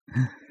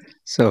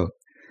 So,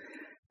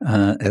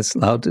 es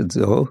lautet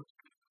so: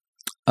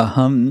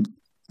 Aham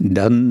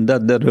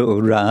Dandadaro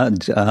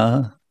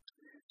Raja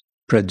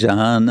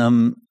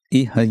Prajanam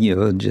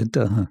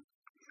Ihayojita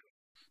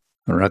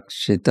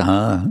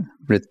Rakshita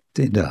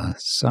Vrittida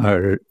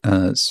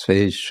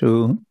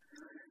Sveshu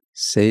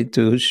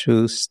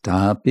Setushu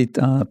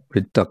Stapita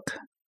Pritak.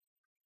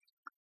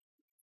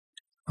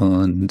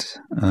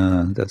 Und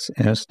das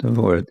erste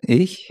Wort,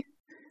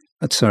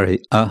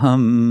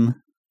 Aham.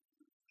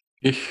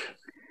 Ich,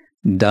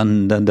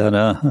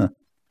 Dandadara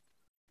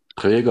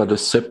Träger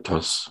des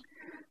Zepters,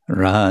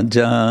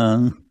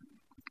 Raja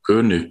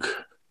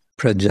König,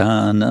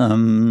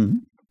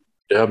 Prajanam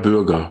der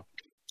Bürger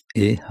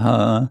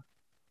Iha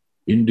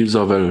in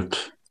dieser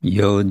Welt,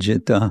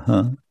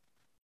 Yojita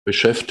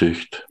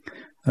beschäftigt,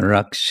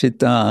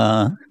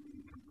 Rakshita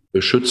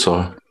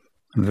Beschützer,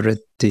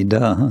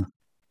 Vrittida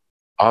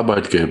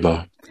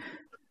Arbeitgeber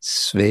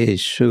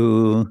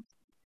Sveshu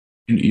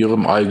in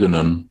ihrem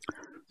eigenen,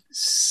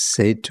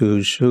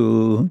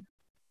 Setushu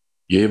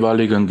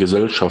jeweiligen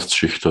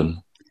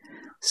Gesellschaftsschichten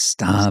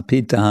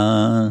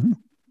Stapita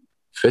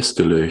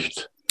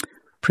festgelegt,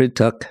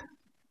 Pritak.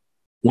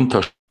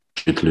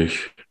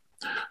 unterschiedlich.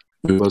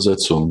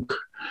 Übersetzung.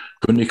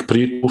 König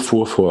Prithu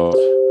fuhr fort.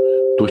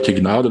 Durch die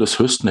Gnade des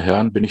höchsten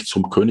Herrn bin ich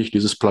zum König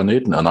dieses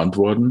Planeten ernannt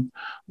worden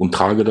und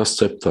trage das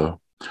Zepter,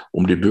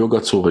 um die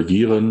Bürger zu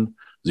regieren,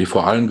 sie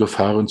vor allen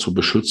Gefahren zu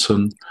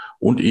beschützen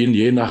und ihnen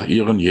je nach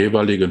ihren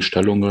jeweiligen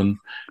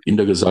Stellungen in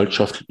der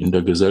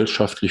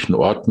gesellschaftlichen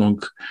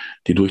Ordnung,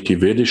 die durch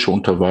die vedische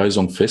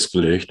Unterweisung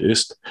festgelegt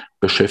ist,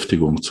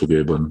 Beschäftigung zu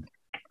geben.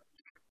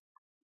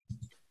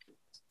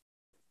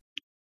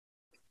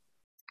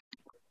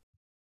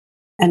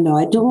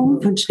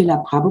 Erläuterung von Srila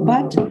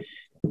Prabhupada.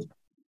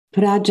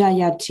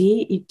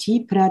 Prajayate iti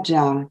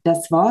Praja.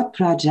 Das Wort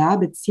Praja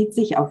bezieht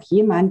sich auf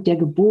jemand, der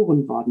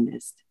geboren worden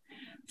ist.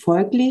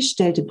 Folglich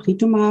stellte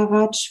Prithu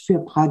Maharaj für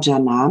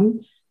Prajanam,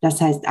 das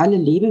heißt alle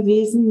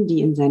Lebewesen, die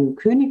in seinem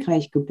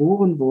Königreich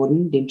geboren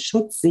wurden, den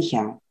Schutz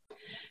sicher.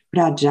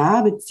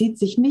 Praja bezieht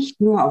sich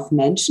nicht nur auf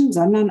Menschen,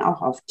 sondern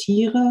auch auf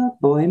Tiere,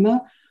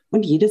 Bäume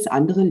und jedes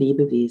andere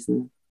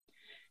Lebewesen.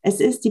 Es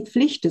ist die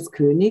Pflicht des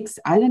Königs,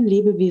 allen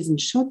Lebewesen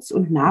Schutz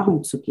und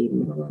Nahrung zu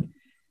geben.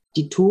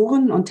 Die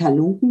Toren und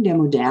Halunken der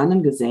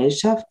modernen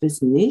Gesellschaft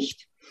wissen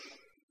nicht,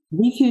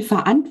 wie viel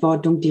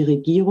Verantwortung die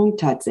Regierung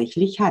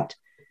tatsächlich hat.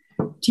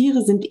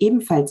 Tiere sind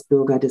ebenfalls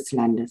Bürger des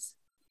Landes,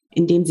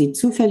 in dem sie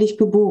zufällig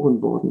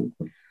geboren wurden.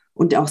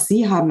 Und auch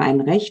sie haben ein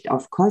Recht,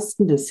 auf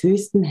Kosten des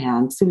höchsten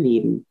Herrn zu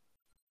leben.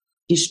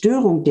 Die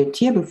Störung der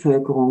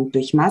Tierbevölkerung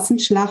durch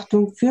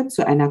Massenschlachtung führt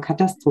zu einer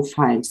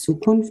katastrophalen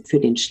Zukunft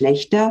für den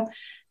Schlächter,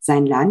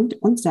 sein Land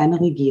und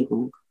seine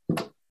Regierung.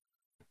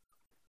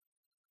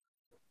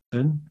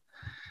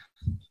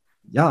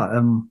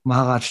 Ja,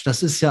 Maharaj,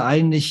 das ist ja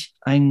eigentlich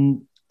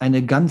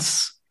eine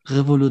ganz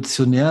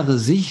revolutionäre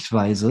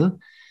Sichtweise,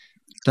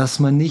 dass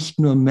man nicht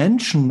nur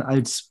Menschen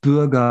als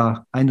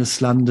Bürger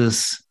eines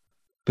Landes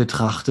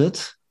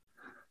betrachtet,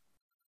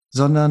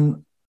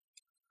 sondern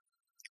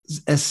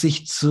es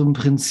sich zum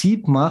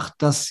Prinzip macht,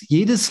 dass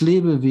jedes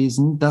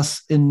Lebewesen,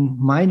 das in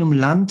meinem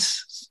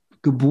Land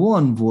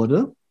geboren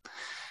wurde,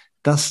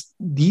 dass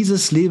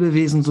dieses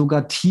Lebewesen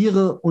sogar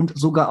Tiere und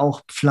sogar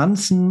auch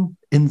Pflanzen,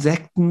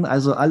 Insekten,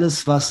 also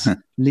alles, was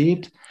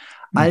lebt,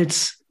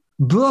 als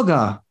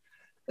Bürger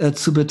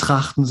zu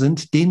betrachten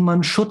sind, denen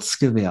man Schutz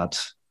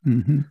gewährt.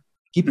 Mhm.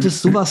 Gibt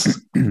es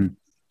sowas?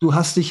 Du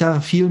hast dich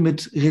ja viel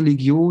mit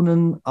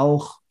Religionen,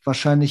 auch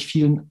wahrscheinlich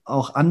vielen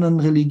auch anderen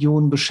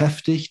Religionen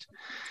beschäftigt.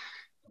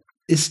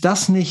 Ist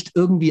das nicht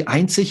irgendwie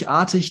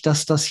einzigartig,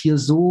 dass das hier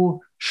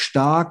so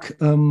stark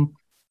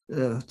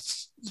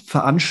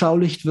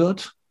veranschaulicht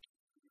wird?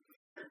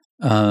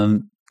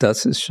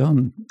 Das ist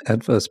schon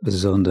etwas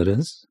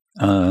Besonderes.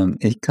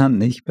 Ich kann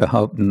nicht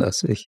behaupten,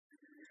 dass ich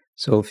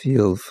so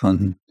viel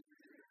von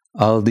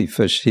all die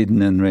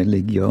verschiedenen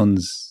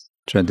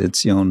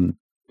Religionstraditionen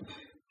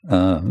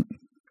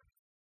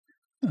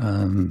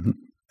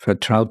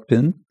vertraut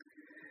bin.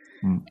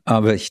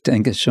 Aber ich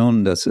denke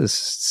schon, dass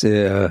es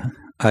sehr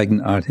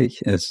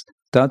eigenartig ist.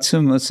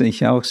 Dazu muss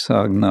ich auch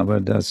sagen,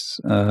 aber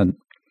dass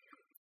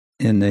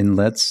in den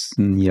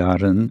letzten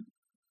Jahren,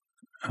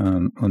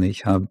 und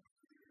ich habe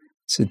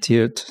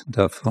zitiert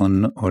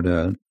davon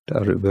oder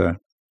darüber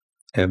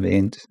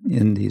erwähnt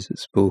in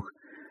dieses Buch,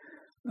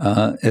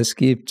 es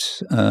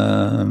gibt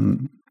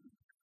 2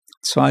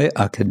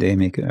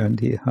 Akademiker,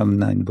 die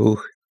haben ein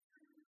Buch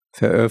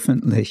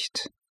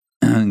veröffentlicht,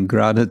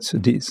 gerade zu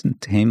diesem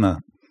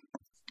Thema.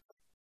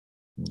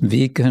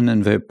 Wie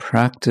können wir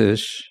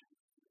praktisch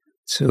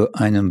zu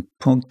einem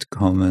Punkt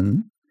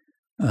kommen,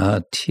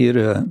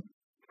 Tiere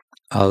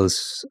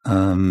als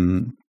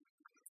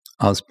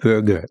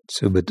Bürger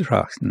zu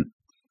betrachten?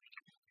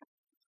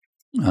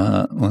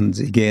 Und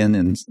sie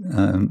gehen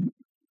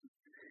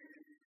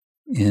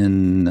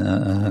in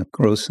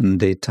großen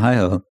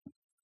Detail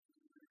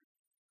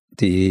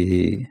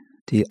die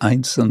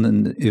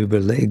einzelnen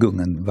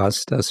Überlegungen,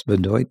 was das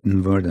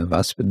bedeuten würde.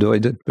 Was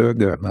bedeutet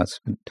Bürger?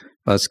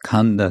 Was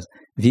kann das?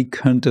 Wie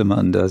könnte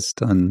man das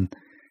dann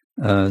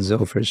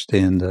so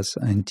verstehen, dass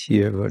ein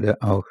Tier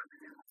würde auch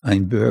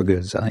ein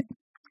Bürger sein?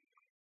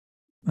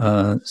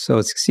 So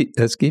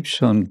es gibt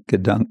schon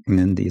Gedanken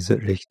in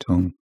diese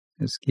Richtung.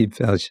 Es gibt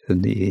welche,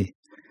 die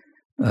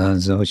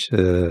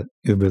solche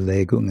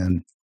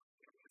Überlegungen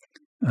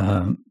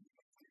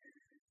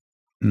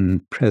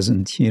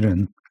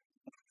präsentieren.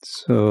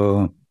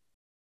 So,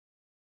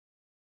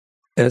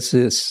 es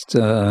ist,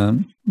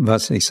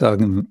 was ich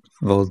sagen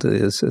wollte,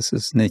 ist, es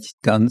ist nicht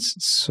ganz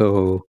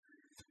so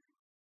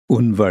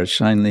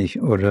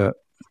unwahrscheinlich oder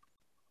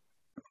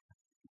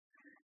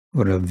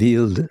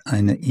wild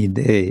eine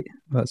Idee,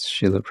 was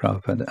Srila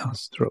Prabhupada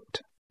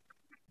ausdrückt.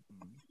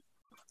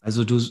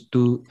 Also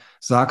du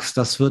sagst,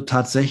 das wird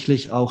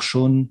tatsächlich auch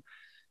schon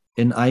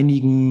in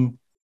einigen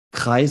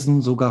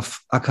Kreisen, sogar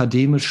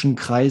akademischen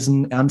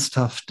Kreisen,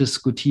 ernsthaft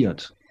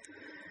diskutiert.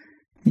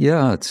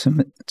 Ja,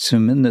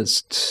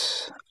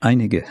 zumindest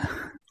einige,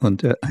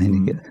 unter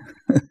einige,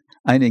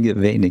 einige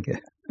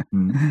wenige,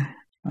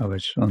 aber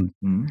schon.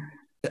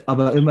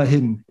 Aber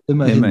immerhin.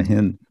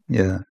 Immerhin,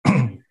 ja.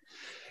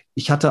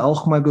 Ich hatte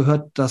auch mal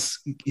gehört,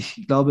 dass,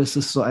 ich glaube, es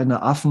ist so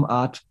eine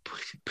Affenart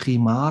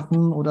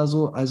Primaten oder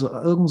so, also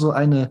irgend so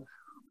eine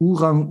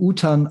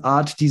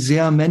Orang-Utan-Art, die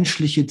sehr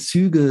menschliche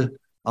Züge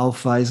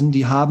aufweisen,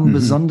 die haben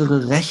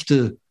besondere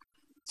Rechte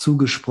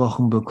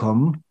zugesprochen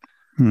bekommen,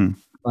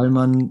 weil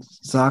man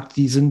sagt,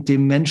 die sind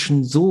dem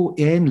Menschen so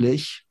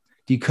ähnlich,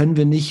 die können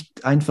wir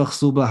nicht einfach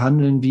so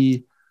behandeln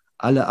wie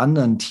alle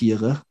anderen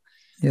Tiere.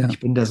 Ja.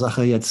 Ich bin der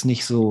Sache jetzt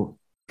nicht so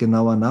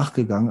genauer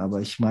nachgegangen, aber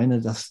ich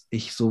meine, dass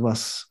ich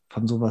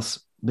von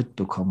sowas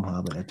mitbekommen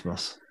habe,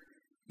 etwas.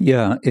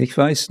 Ja, ich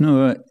weiß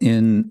nur,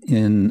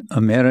 in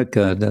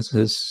Amerika, das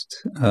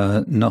ist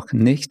noch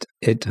nicht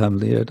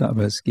etabliert,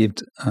 aber es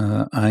gibt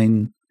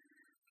einen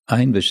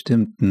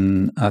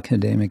bestimmten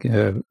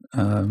Akademiker,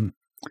 ein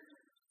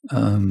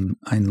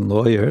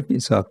Lawyer,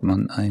 wie sagt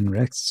man, ein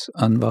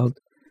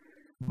Rechtsanwalt,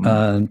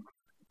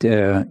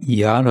 der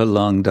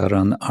jahrelang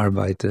daran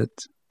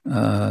arbeitet,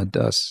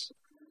 dass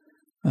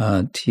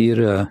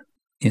Tiere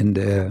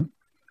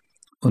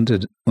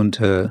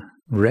unter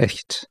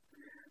Recht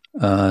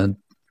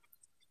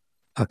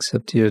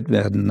akzeptiert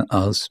werden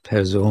als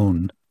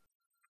Person.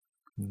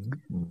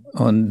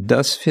 Und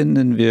das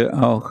finden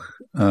wir auch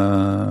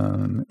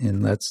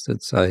in letzter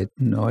Zeit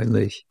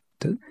neulich,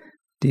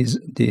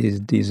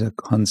 dieser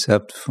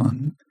Konzept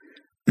von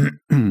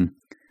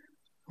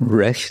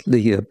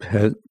rechtliche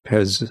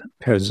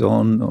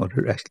Person oder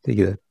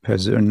rechtliche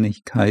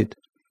Persönlichkeit.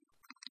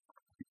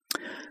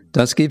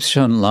 Das gibt es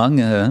schon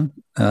lange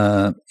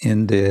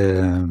im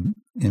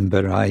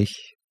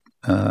Bereich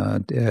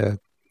der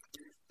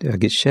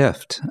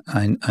Geschäft.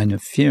 Eine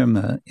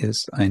Firma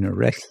ist eine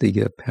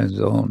rechtliche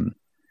Person.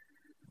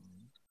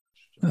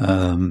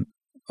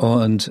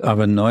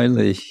 Aber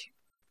neulich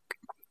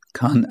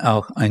kann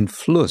auch ein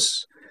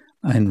Fluss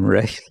eine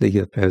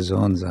rechtliche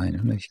Person sein.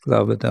 Und ich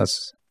glaube,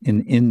 dass in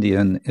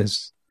Indien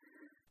ist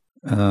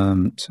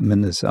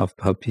zumindest auf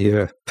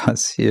Papier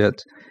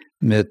passiert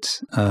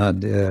mit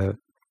der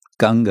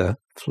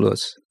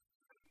Ganga-Fluss.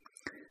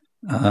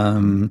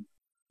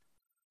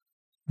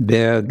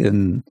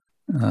 Bergen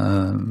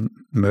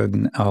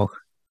mögen auch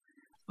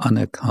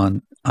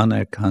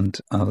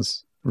anerkannt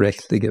als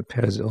rechtliche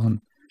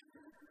Person.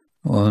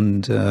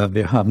 Und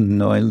wir haben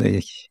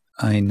neulich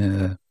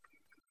eine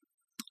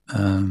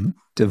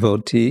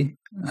Devotee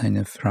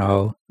eine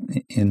Frau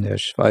in der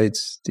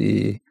Schweiz,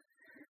 die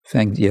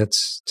fängt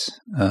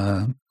jetzt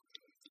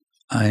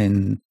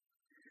eine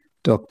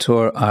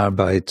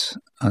Doktorarbeit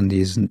an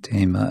diesem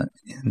Thema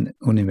in der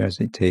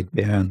Universität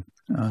Bern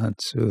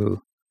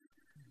zu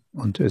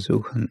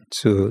untersuchen,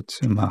 zu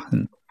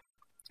machen.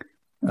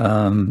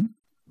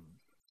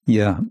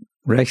 Ja,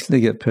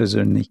 rechtliche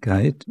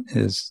Persönlichkeit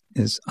ist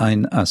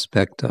ein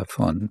Aspekt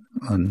davon.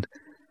 Und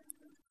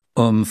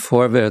um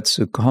vorwärts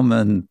zu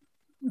kommen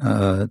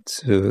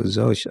zu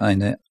solch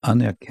einer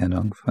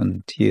Anerkennung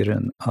von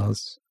Tieren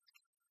als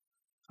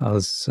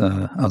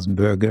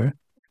Bürger,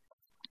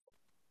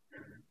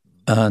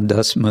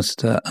 das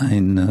müsste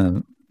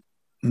ein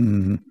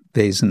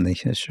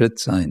wesentlicher Schritt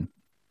sein.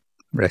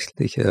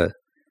 Rechtliche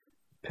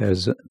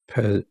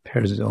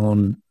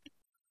Person,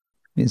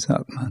 wie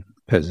sagt man?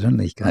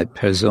 Persönlichkeit,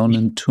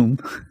 Personentum.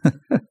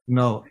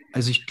 Genau,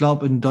 also ich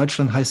glaube, in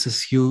Deutschland heißt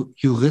es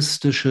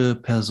juristische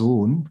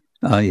Person.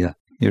 Ah ja,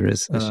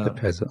 juristische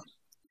Person.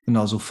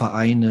 Genau, so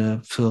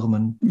Vereine,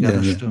 Firmen. Ja,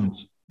 das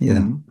stimmt. Ja.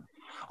 Mhm.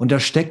 Und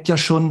da steckt ja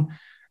schon,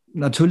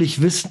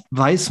 natürlich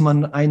weiß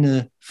man,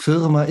 eine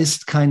Firma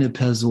ist keine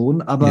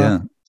Person,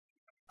 aber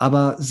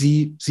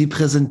sie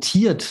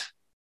präsentiert,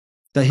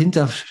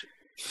 dahinter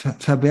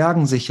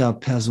verbergen sich ja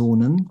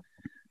Personen.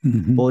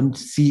 Und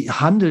sie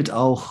handelt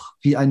auch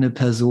wie eine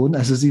Person,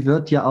 also sie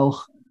wird ja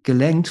auch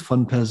gelenkt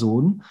von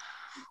Personen.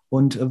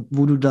 Und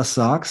wo du das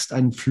sagst,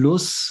 ein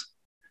Fluss,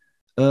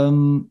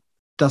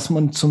 dass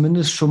man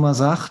zumindest schon mal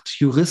sagt,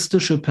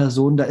 juristische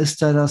Person, da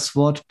ist ja das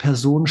Wort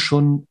Person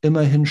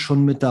immerhin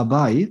schon mit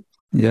dabei.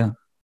 Ja.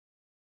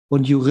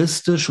 Und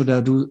juristisch,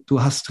 oder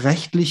du hast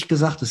rechtlich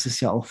gesagt, das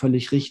ist ja auch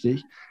völlig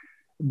richtig,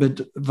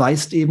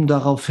 weist eben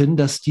darauf hin,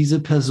 dass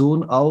diese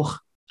Person auch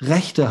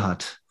Rechte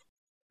hat.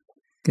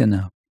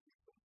 Genau.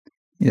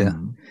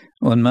 Ja,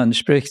 und man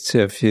spricht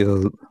sehr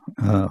viel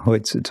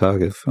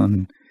heutzutage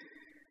von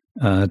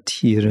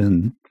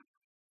Tierenrecht,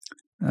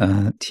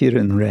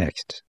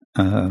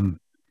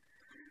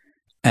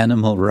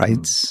 Animal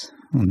Rights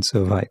und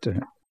so weiter.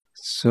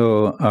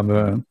 So,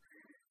 aber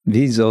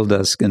wie soll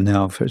das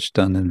genau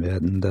verstanden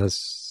werden?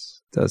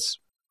 Das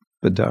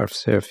bedarf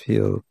sehr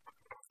viel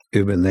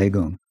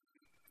Überlegung.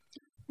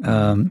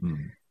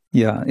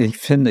 Ja, ich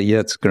finde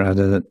jetzt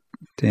gerade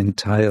den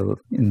Teil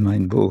in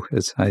meinem Buch,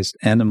 es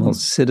heißt Animal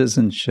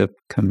Citizenship,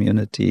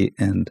 Community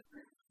and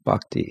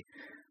Bhakti.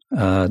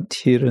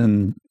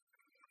 Tieren,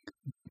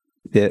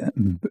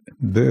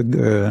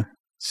 Bürger,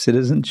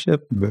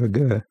 Citizenship,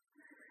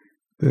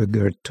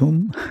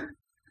 Bürgertum.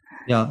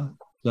 Ja,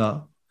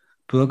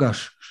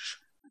 Bürgerschaft.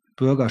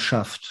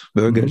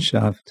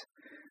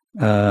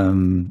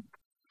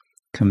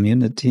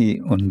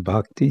 Community und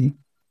Bhakti.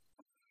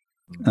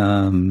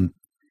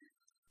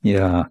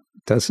 Ja,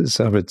 das ist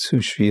aber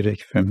zu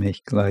schwierig für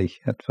mich, gleich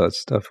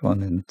etwas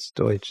davon ins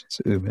Deutsche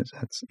zu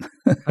übersetzen.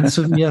 Kannst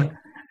du mir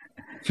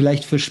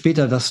vielleicht für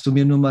später, dass du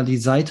mir nur mal die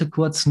Seite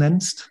kurz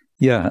nennst?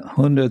 Ja,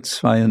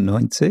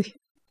 192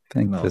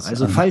 fängt genau. das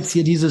Also an. Falls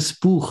ihr dieses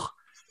Buch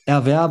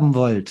erwerben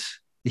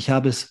wollt, ich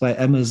habe es bei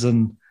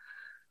Amazon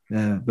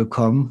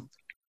bekommen,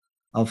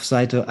 auf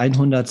Seite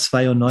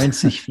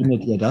 192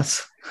 findet ihr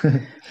das.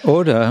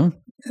 Oder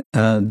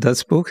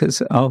das Buch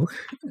ist auch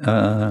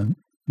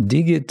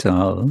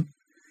digital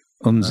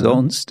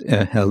umsonst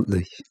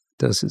erhältlich.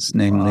 Das ist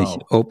nämlich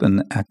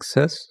Open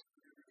Access.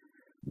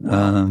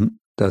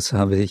 Das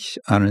habe ich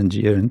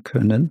arrangieren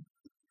können.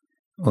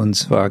 Und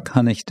zwar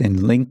kann ich den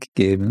Link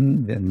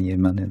geben, wenn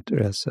jemand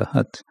Interesse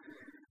hat,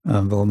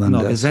 wo man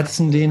wir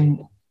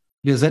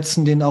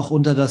setzen den auch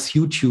unter das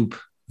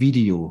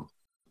YouTube-Video.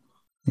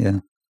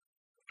 Ja.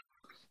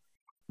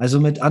 Also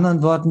mit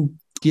anderen Worten,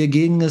 dir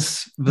ging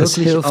es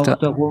wirklich auch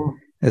darum.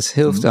 Es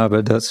hilft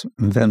aber, dass,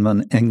 wenn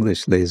man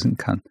Englisch lesen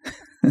kann.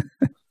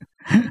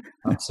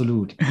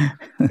 Absolut.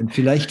 Und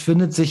vielleicht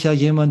findet sich ja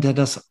jemand, der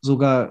das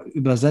sogar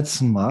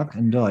übersetzen mag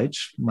in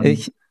Deutsch.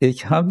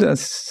 Ich habe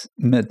das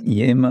mit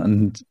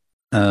jemandem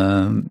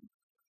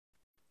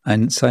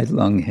eine Zeit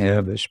lang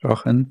her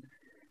besprochen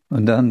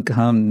und dann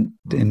kam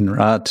den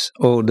Rat,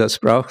 das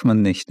braucht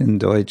man nicht in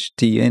Deutsch.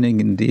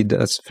 Diejenigen, die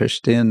das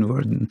verstehen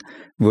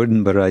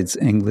würden bereits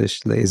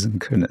Englisch lesen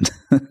können.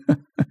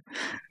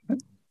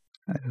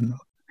 I don't know.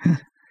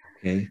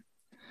 Okay.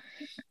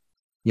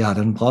 Ja,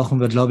 dann brauchen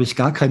wir, glaube ich,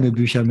 gar keine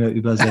Bücher mehr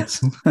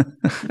übersetzen.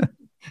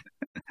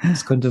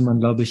 Das könnte man,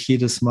 glaube ich,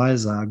 jedes Mal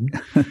sagen.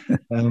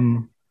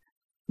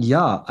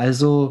 Ja,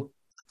 also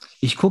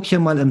ich gucke hier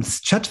mal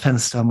ins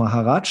Chatfenster,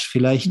 Maharaj.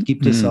 Vielleicht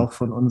gibt es auch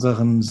von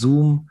unseren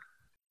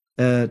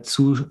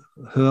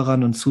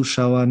Zoom-Zuhörern und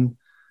Zuschauern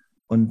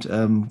und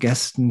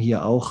Gästen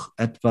hier auch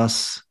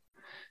etwas.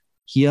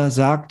 Hier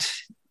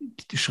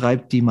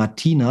schreibt die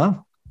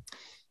Martina: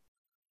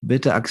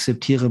 Bitte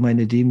akzeptiere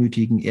meine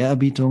demütigen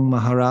Ehrerbietungen,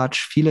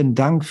 Maharaj. Vielen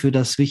Dank für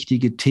das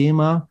wichtige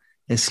Thema.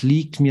 Es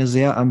liegt mir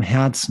sehr am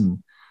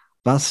Herzen.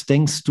 Was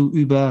denkst du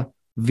über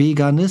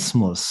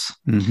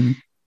Veganismus?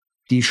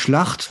 Die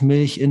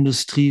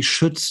Schlachtmilchindustrie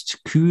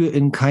schützt Kühe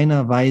in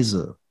keiner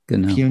Weise.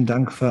 Genau. Vielen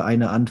Dank für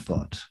eine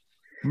Antwort.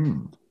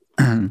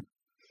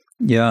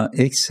 Ja,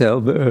 ich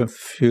selber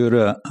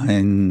führe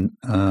ein,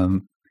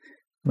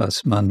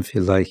 was man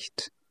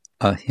vielleicht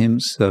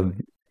Ahimsa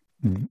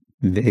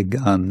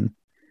Vegan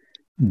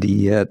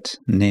Diät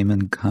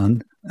nehmen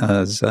kann,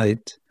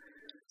 seit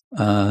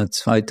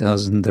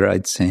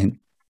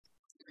 2013.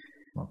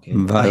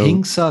 Okay.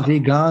 Ahimsa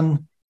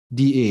Vegan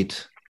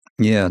Diät.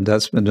 Ja,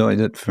 das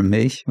bedeutet für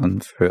mich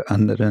und für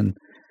anderen,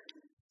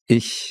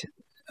 ich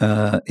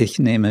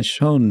nehme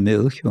schon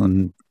Milch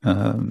und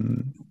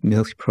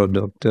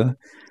Milchprodukte,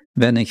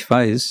 wenn ich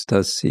weiß,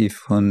 dass sie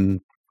von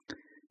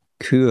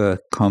Kühe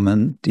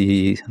kommen,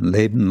 die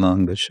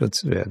lebenlang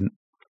geschützt werden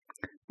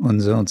und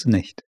sonst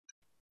nicht.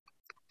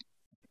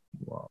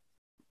 Wow.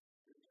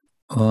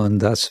 Und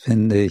das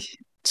finde ich,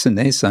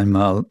 zunächst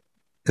einmal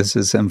ist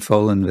es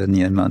empfohlen, wenn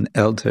jemand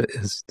älter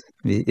ist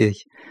wie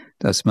ich,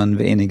 dass man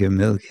weniger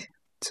Milch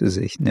zu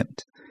sich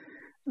nimmt.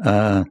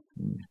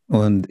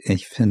 Und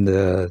ich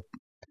finde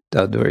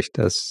dadurch,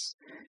 dass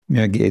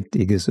mir geht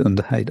die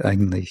Gesundheit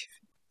eigentlich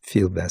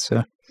viel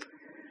besser.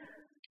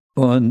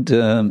 Und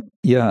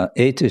ja,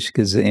 ethisch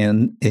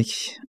gesehen,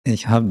 ich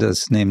habe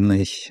das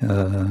nämlich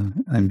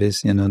ein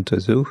bisschen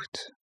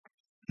untersucht.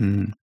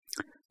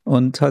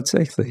 Und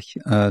tatsächlich,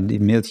 die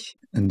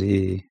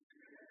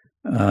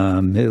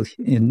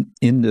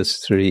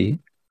Milchindustrie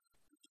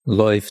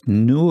läuft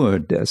nur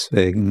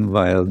deswegen,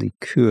 weil die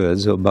Kühe,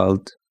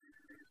 sobald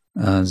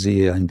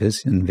sie ein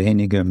bisschen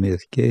weniger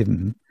Milch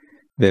geben,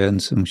 werden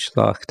zum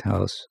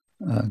Schlachthaus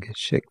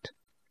geschickt.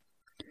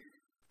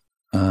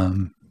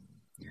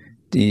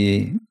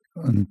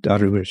 Und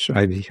darüber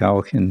schreibe ich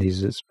auch in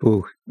dieses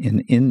Buch. In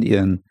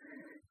Indien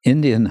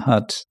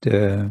hat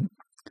der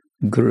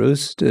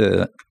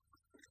größte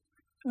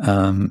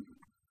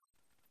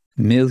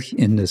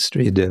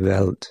Milchindustrie der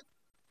Welt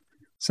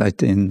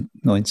seit den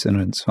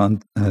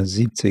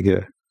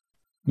 1970er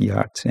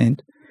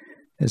Jahrzehnt.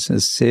 Es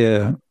ist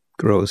sehr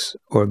groß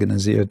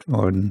organisiert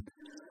worden.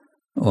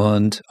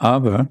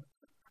 Aber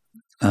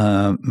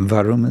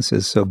warum ist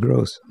es so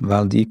groß?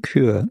 Weil die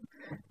Kühe,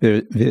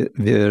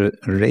 wir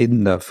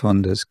reden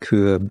davon, dass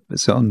Kühe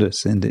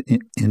besonders in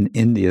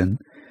Indien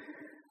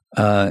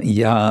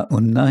ja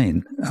und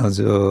nein.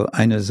 Also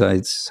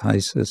einerseits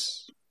heißt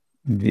es,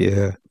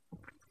 wir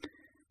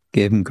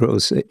geben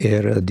große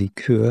Ehre die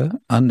Kühe.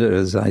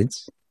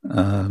 Andererseits,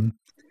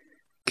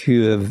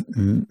 Kühe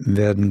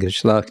werden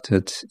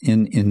geschlachtet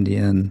in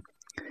Indien.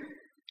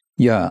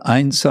 Ja,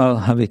 eine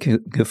Zahl habe ich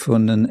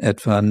gefunden,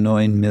 etwa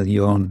 9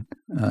 Millionen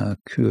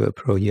Kühe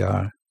pro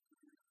Jahr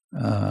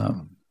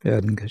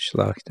werden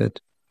geschlachtet.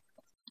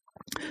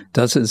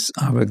 Das ist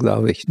aber,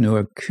 glaube ich,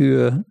 nur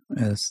Kühe.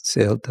 Es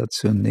zählt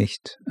dazu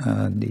nicht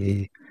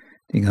die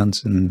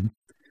ganzen,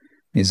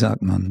 wie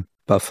sagt man,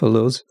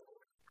 Buffalos.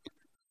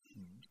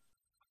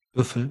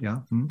 Büffel,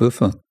 ja.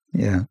 Büffel,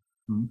 ja.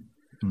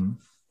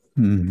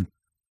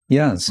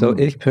 Ja, so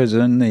ich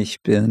persönlich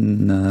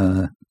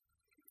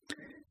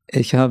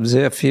ich habe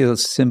sehr viel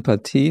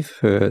Sympathie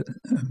für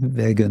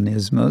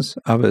Veganismus,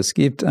 aber es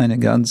gibt eine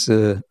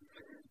ganze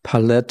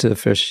Palette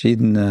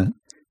verschiedener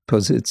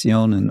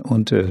Positionen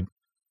unter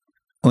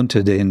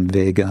den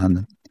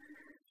Veganen.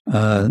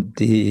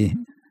 Die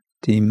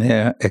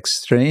mehr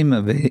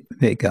extreme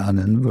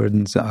Veganen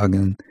würden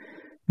sagen,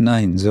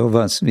 nein,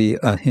 sowas wie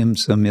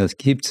Ahimsa Milch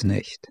gibt's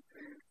nicht.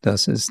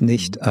 Das ist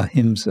nicht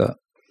Ahimsa.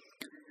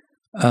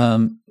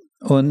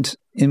 Und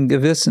im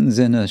gewissen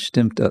Sinne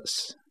stimmt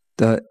das.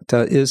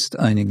 Da ist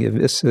eine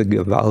gewisse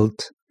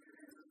Gewalt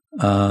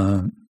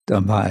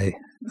dabei.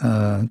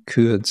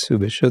 Kühe zu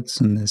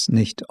beschützen ist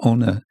nicht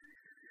ohne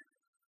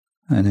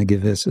eine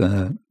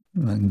gewisse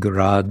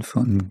Grad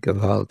von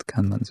Gewalt,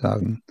 kann man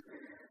sagen.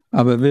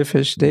 Aber wir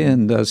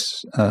verstehen,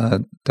 dass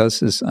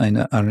das ist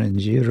eine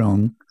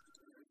Arrangierung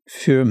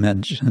für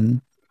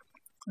Menschen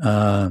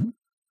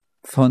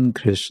von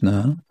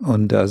Krishna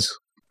und dass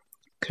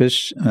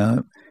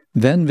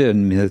wenn wir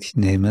Milch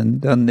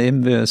nehmen, dann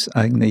nehmen wir es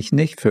eigentlich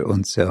nicht für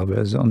uns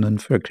selber, sondern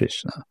für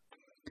Krishna.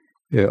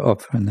 Wir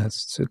opfern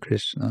es zu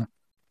Krishna.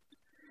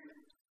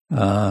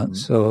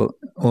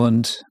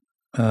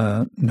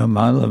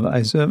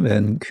 Normalerweise,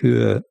 wenn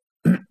Kühe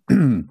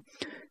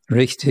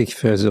richtig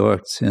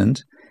versorgt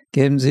sind,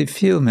 geben sie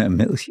viel mehr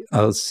Milch,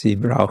 als sie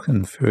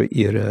brauchen für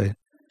ihre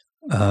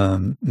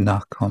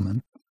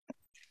Nachkommen.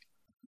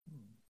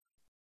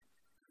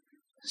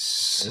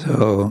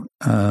 So,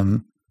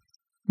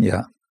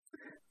 ja,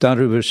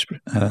 darüber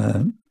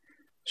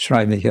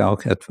schreibe ich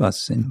auch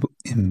etwas im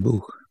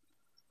Buch.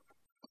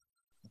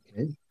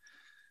 Okay.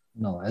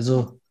 Genau,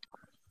 also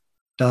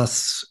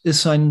das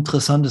ist ein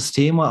interessantes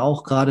Thema,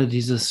 auch gerade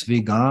dieses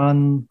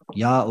Vegan,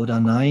 ja oder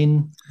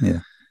nein.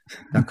 Ja.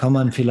 Da kann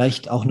man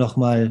vielleicht auch noch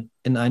mal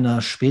in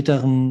einer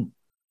späteren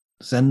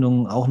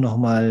Sendung auch noch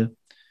mal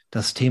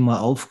das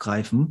Thema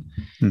aufgreifen.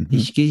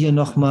 Ich gehe hier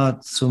noch mal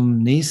zum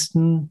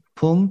nächsten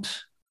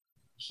Punkt.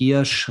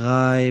 Hier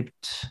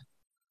schreibt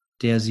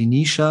der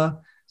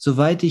Sinisha,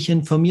 soweit ich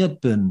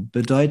informiert bin,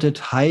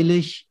 bedeutet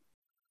heilig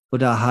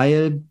oder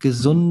heil,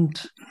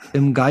 gesund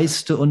im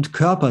Geiste und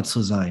Körper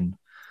zu sein.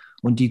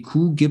 Und die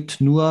Kuh gibt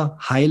nur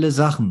heile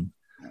Sachen.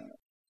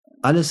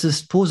 alles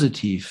ist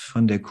positiv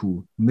von der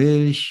Kuh.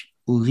 Milch,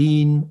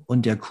 Urin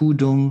und der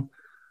Kuhdung,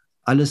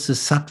 alles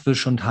ist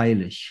sattwisch und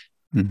heilig.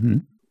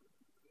 Mhm.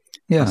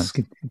 Ja,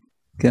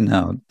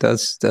 genau,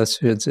 das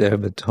wird sehr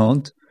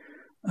betont.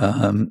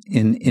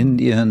 In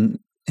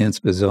Indien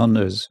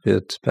insbesondere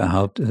wird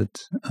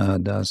behauptet,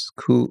 dass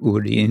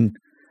Kuhurin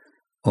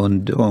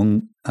und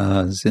Dung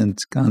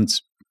sind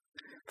ganz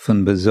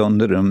von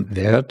besonderem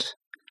Wert,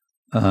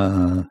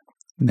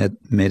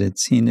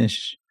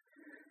 medizinisch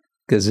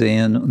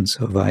gesehen und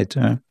so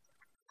weiter.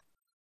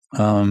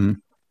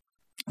 Und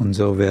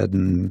so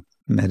werden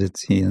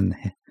Medizinen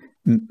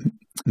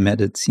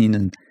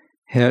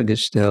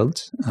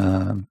hergestellt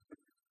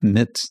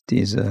mit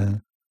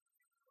dieser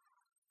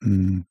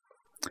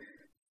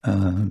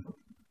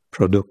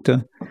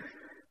Produkte.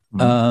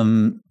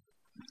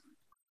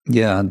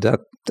 Ja,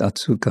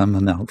 dazu kann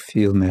man auch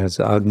viel mehr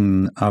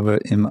sagen,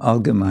 aber im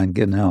Allgemeinen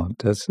genau,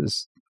 das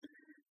ist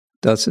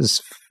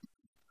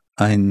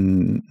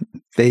ein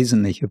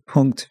wesentlicher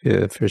Punkt.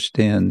 Wir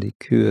verstehen, die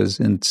Kühe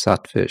sind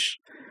sattwisch.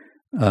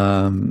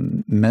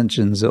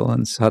 Menschen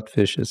sollen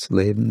sattwisches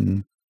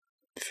Leben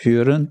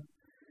führen,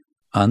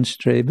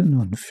 anstreben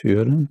und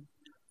führen.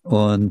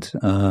 Und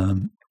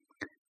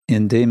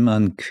indem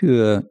man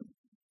Kühe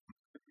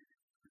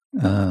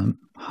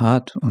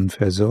hat und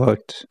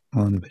versorgt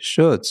und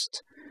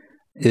beschützt,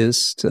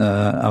 ist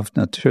auf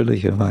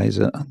natürliche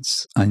Weise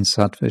ein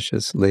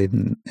sattwisches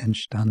Leben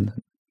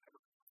entstanden.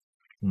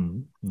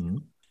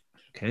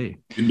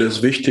 Okay. Ich finde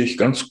es wichtig,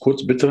 ganz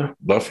kurz bitte,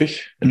 darf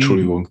ich?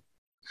 Entschuldigung.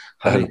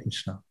 Hare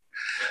Krishna.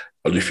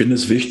 Also ich finde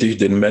es wichtig,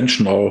 den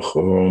Menschen auch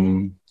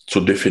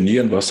zu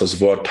definieren, was das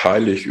Wort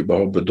heilig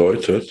überhaupt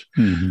bedeutet.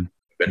 Mhm.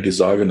 Wenn die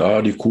sagen,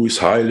 die Kuh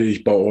ist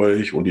heilig bei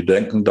euch, und die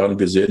denken dann,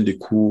 wir sehen die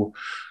Kuh,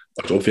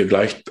 als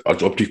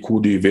ob die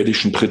Kuh die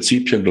vedischen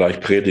Prinzipien gleich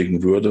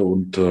predigen würde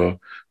und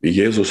wie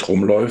Jesus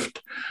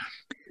rumläuft.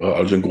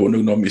 Also im Grunde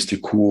genommen ist die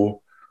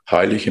Kuh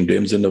heilig in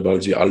dem Sinne,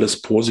 weil sie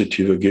alles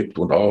Positive gibt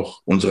und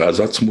auch unsere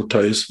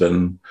Ersatzmutter ist,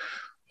 wenn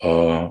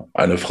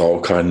eine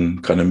Frau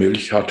keine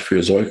Milch hat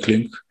für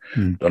Säugling,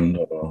 dann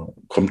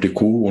kommt die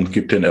Kuh und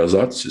gibt den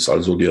Ersatz, ist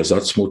also die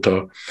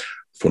Ersatzmutter.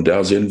 Von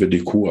daher sehen wir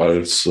die Kuh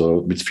als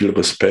mit viel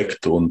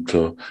Respekt und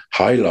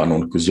heil an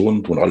und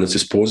gesund und alles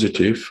ist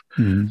positiv.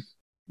 Und,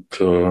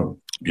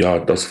 ja,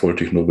 das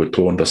wollte ich nur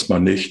betonen, dass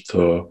man nicht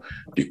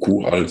die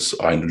Kuh als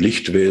ein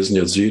Lichtwesen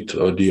jetzt sieht,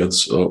 die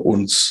jetzt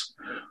uns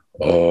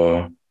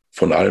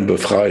von allem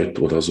befreit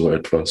oder so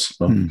etwas.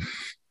 Ne?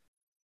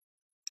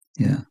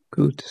 Ja,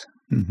 gut.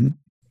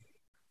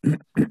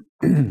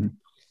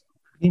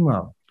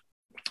 Prima.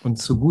 Und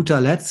zu guter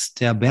Letzt,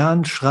 der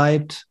Bernd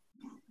schreibt,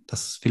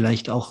 das ist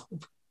vielleicht auch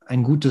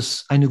eine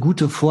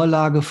gute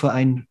Vorlage für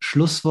ein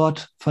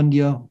Schlusswort von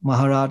dir,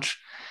 Maharaj.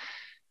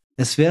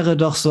 Es wäre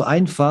doch so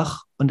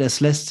einfach und es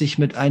lässt sich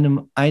mit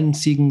einem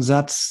einzigen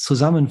Satz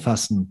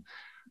zusammenfassen.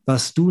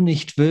 Was du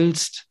nicht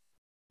willst,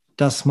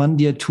 dass man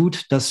dir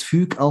tut, das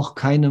füg auch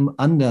keinem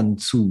anderen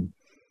zu.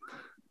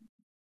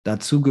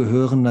 Dazu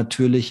gehören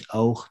natürlich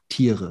auch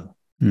Tiere.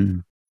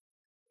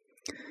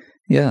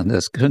 Ja,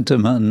 das könnte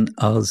man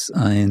als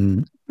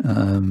ein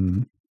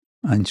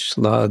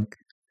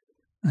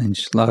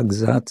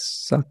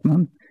Schlagsatz, sagt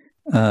man,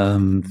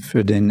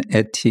 für den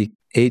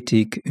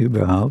Ethik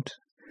überhaupt,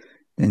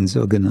 den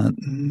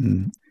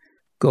sogenannten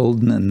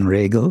goldenen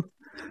Regel.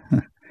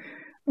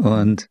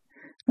 Und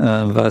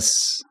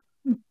was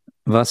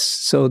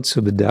so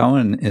zu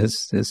bedauern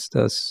ist,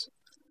 dass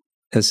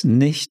es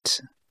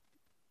nicht,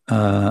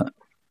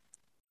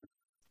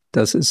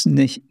 dass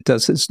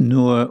es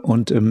nur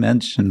unter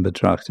Menschen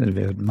betrachtet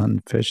wird.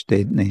 Man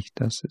versteht nicht,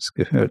 dass es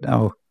gehört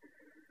auch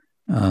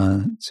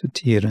zu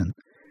Tieren.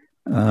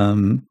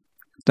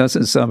 Das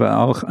ist aber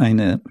auch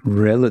eine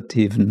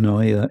relativ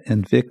neue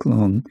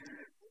Entwicklung,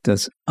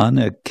 das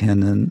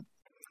Anerkennen,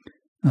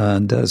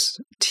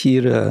 dass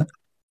Tiere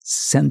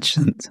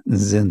sentient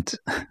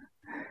sind.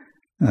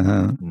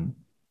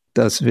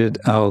 Das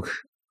wird auch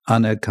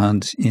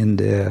anerkannt in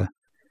der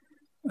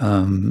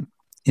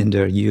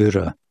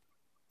Jura.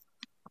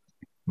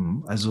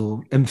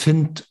 Also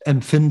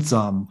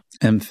empfindsam.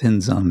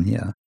 Empfindsam,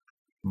 ja.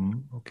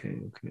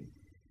 Okay.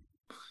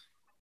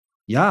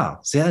 Ja,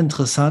 sehr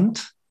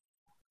interessant.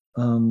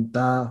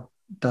 Da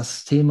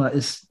das Thema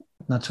ist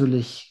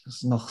natürlich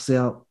noch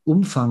sehr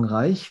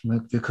umfangreich.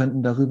 Wir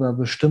könnten darüber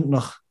bestimmt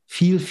noch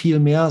viel, viel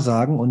mehr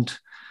sagen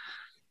und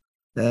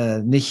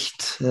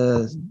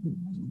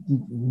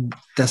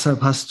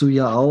deshalb hast du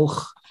ja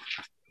auch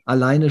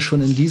alleine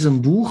schon in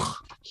diesem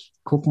Buch, ich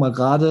guck mal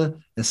gerade,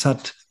 es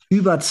hat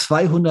über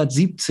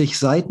 270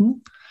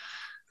 Seiten,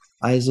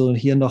 also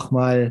hier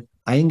nochmal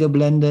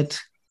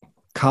eingeblendet,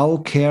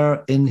 Cow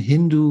Care in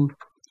Hindu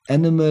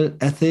Animal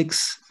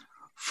Ethics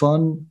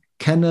von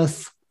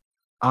Kenneth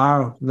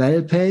R.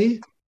 Valpey,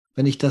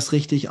 wenn ich das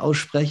richtig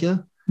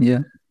ausspreche,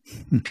 Ja.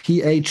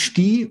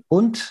 PhD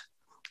und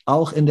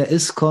auch in der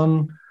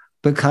ISKCON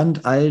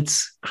bekannt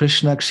als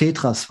Krishna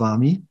Kshetra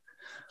Swami.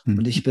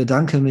 Und ich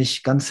bedanke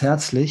mich ganz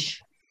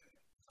herzlich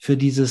für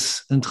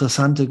dieses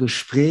interessante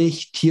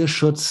Gespräch,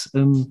 Tierschutz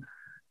im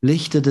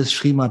Lichte des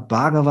Srimad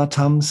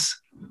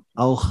Bhagavatams.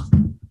 Auch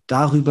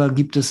darüber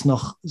gibt es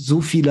noch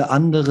so viele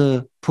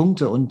andere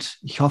Punkte und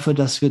ich hoffe,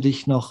 dass wir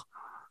dich noch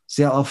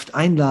sehr oft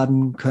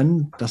einladen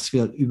können, dass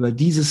wir über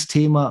dieses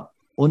Thema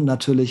und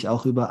natürlich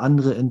auch über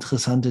andere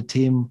interessante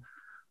Themen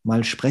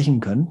mal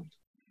sprechen können.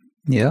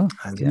 Ja,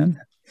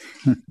 gerne.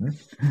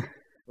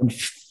 Und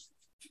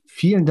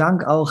vielen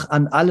Dank auch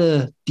an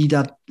alle, die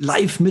da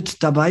live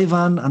mit dabei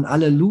waren, an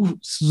alle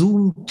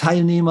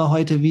Zoom-Teilnehmer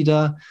heute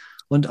wieder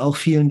und auch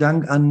vielen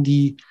Dank an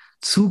die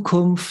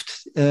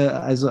Zukunft,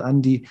 also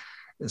an die,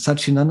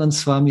 Satchidanand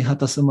Swami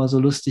hat das immer so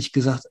lustig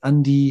gesagt,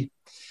 an die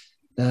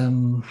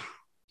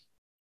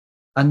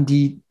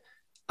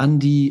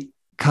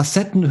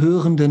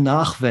kassettenhörende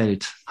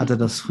Nachwelt, hat er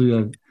das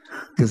früher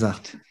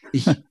gesagt.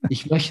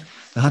 Ich möchte,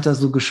 da hat er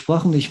so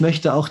gesprochen, ich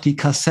möchte auch die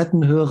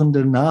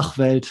kassettenhörende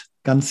Nachwelt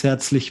ganz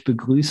herzlich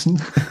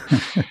begrüßen.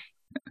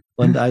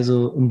 Und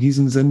also in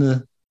diesem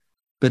Sinne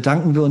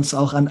bedanken wir uns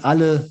auch an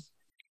alle,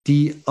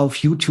 die auf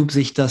YouTube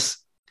sich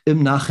das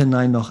im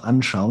Nachhinein noch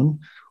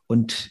anschauen.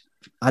 Und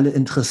alle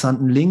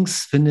interessanten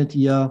Links findet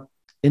ihr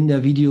in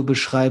der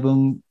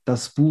Videobeschreibung,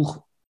 das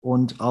Buch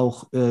und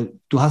auch,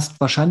 du hast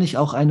wahrscheinlich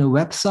auch eine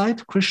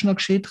Website, Krishna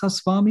Kshetra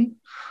Swami?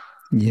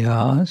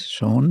 Ja,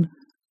 schon.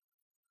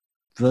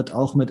 Wird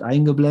auch mit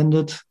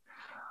eingeblendet.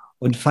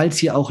 Und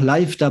falls ihr auch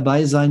live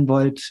dabei sein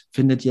wollt,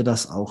 findet ihr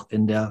das auch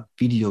in der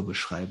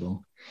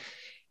Videobeschreibung.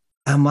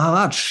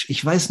 Maharaj,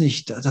 ich weiß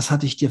nicht, das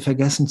hatte ich dir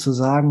vergessen zu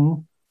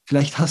sagen.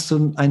 Vielleicht hast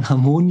du ein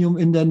Harmonium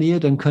in der Nähe,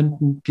 dann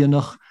könnten wir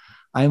noch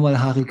einmal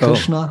Hare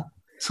Krishna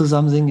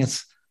zusammen singen.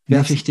 Jetzt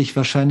werfe ich dich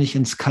wahrscheinlich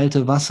ins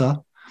kalte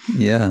Wasser.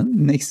 Ja,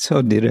 nicht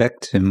so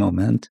direkt im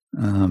Moment.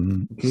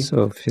 Okay.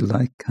 So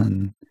vielleicht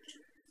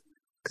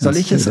Soll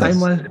ich es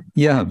einmal?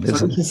 Ja, bitte.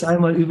 Soll ich es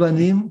einmal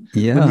übernehmen?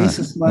 Ja,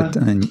 nächstes Mal, mit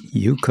einem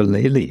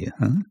Ukulele.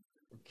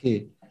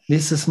 Okay,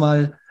 nächstes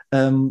Mal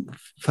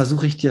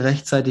versuche ich dir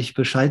rechtzeitig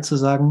Bescheid zu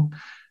sagen,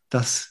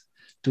 dass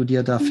du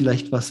dir da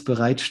vielleicht was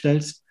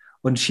bereitstellst.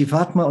 Und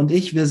Shivatma und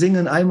ich, wir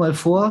singen einmal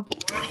vor.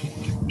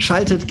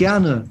 Schaltet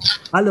gerne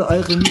alle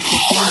eure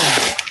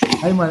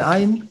Mikrofone einmal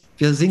ein.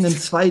 Wir singen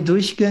 2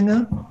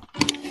 Durchgänge.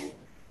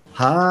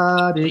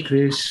 Hare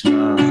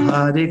Krishna,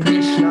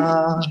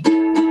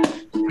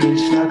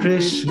 Krishna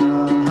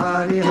Krishna,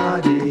 Hare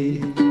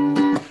Hare,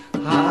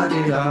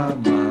 Hare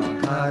Rama,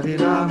 Hare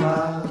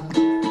Rama,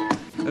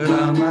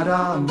 Rama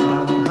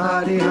Rama,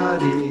 Hare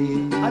Hare.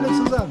 Alle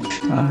zusammen.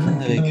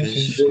 Hare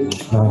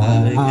Krishna,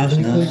 Hare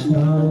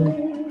Krishna,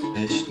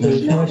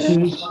 Krishna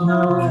Krishna,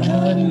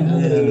 Hare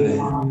Hare,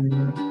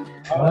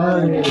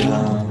 Hare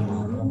Rama,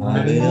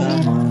 Hare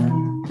Rama,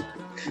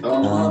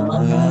 Rama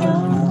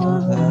Rama,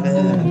 Hare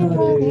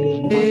Hare.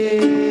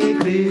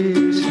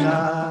 Krishna,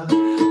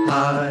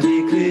 Hare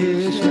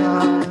Krishna,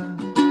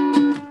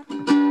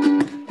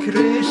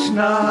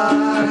 Krishna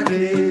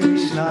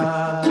Krishna,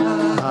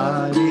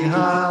 Hare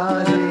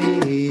Hare,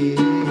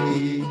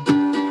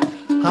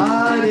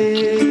 Hare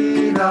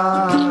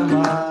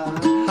Rama,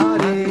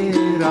 Hare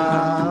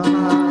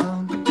Rama,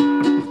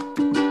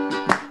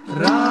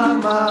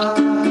 Rama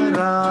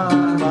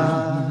Rama,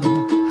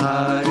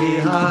 Hare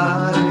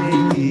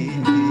Hare.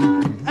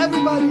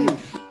 Everybody!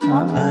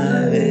 Hare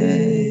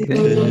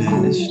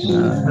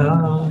Krishna,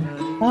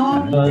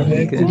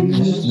 Hare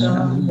Krishna,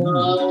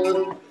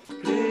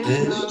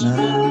 Krishna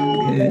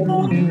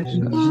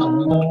Krishna,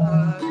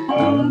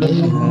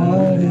 Hare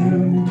Hare,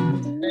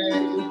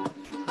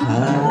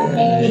 Hare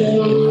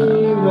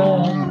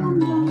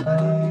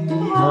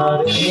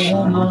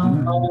Rama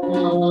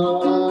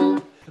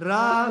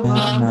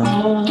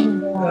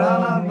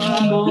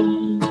Rama,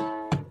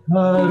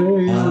 Hare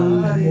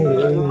Hare.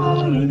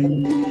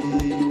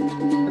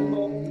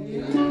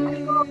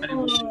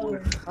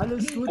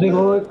 Alles Gute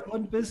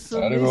und bis zum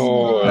nächsten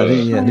Mal.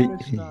 Hare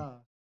Krishna.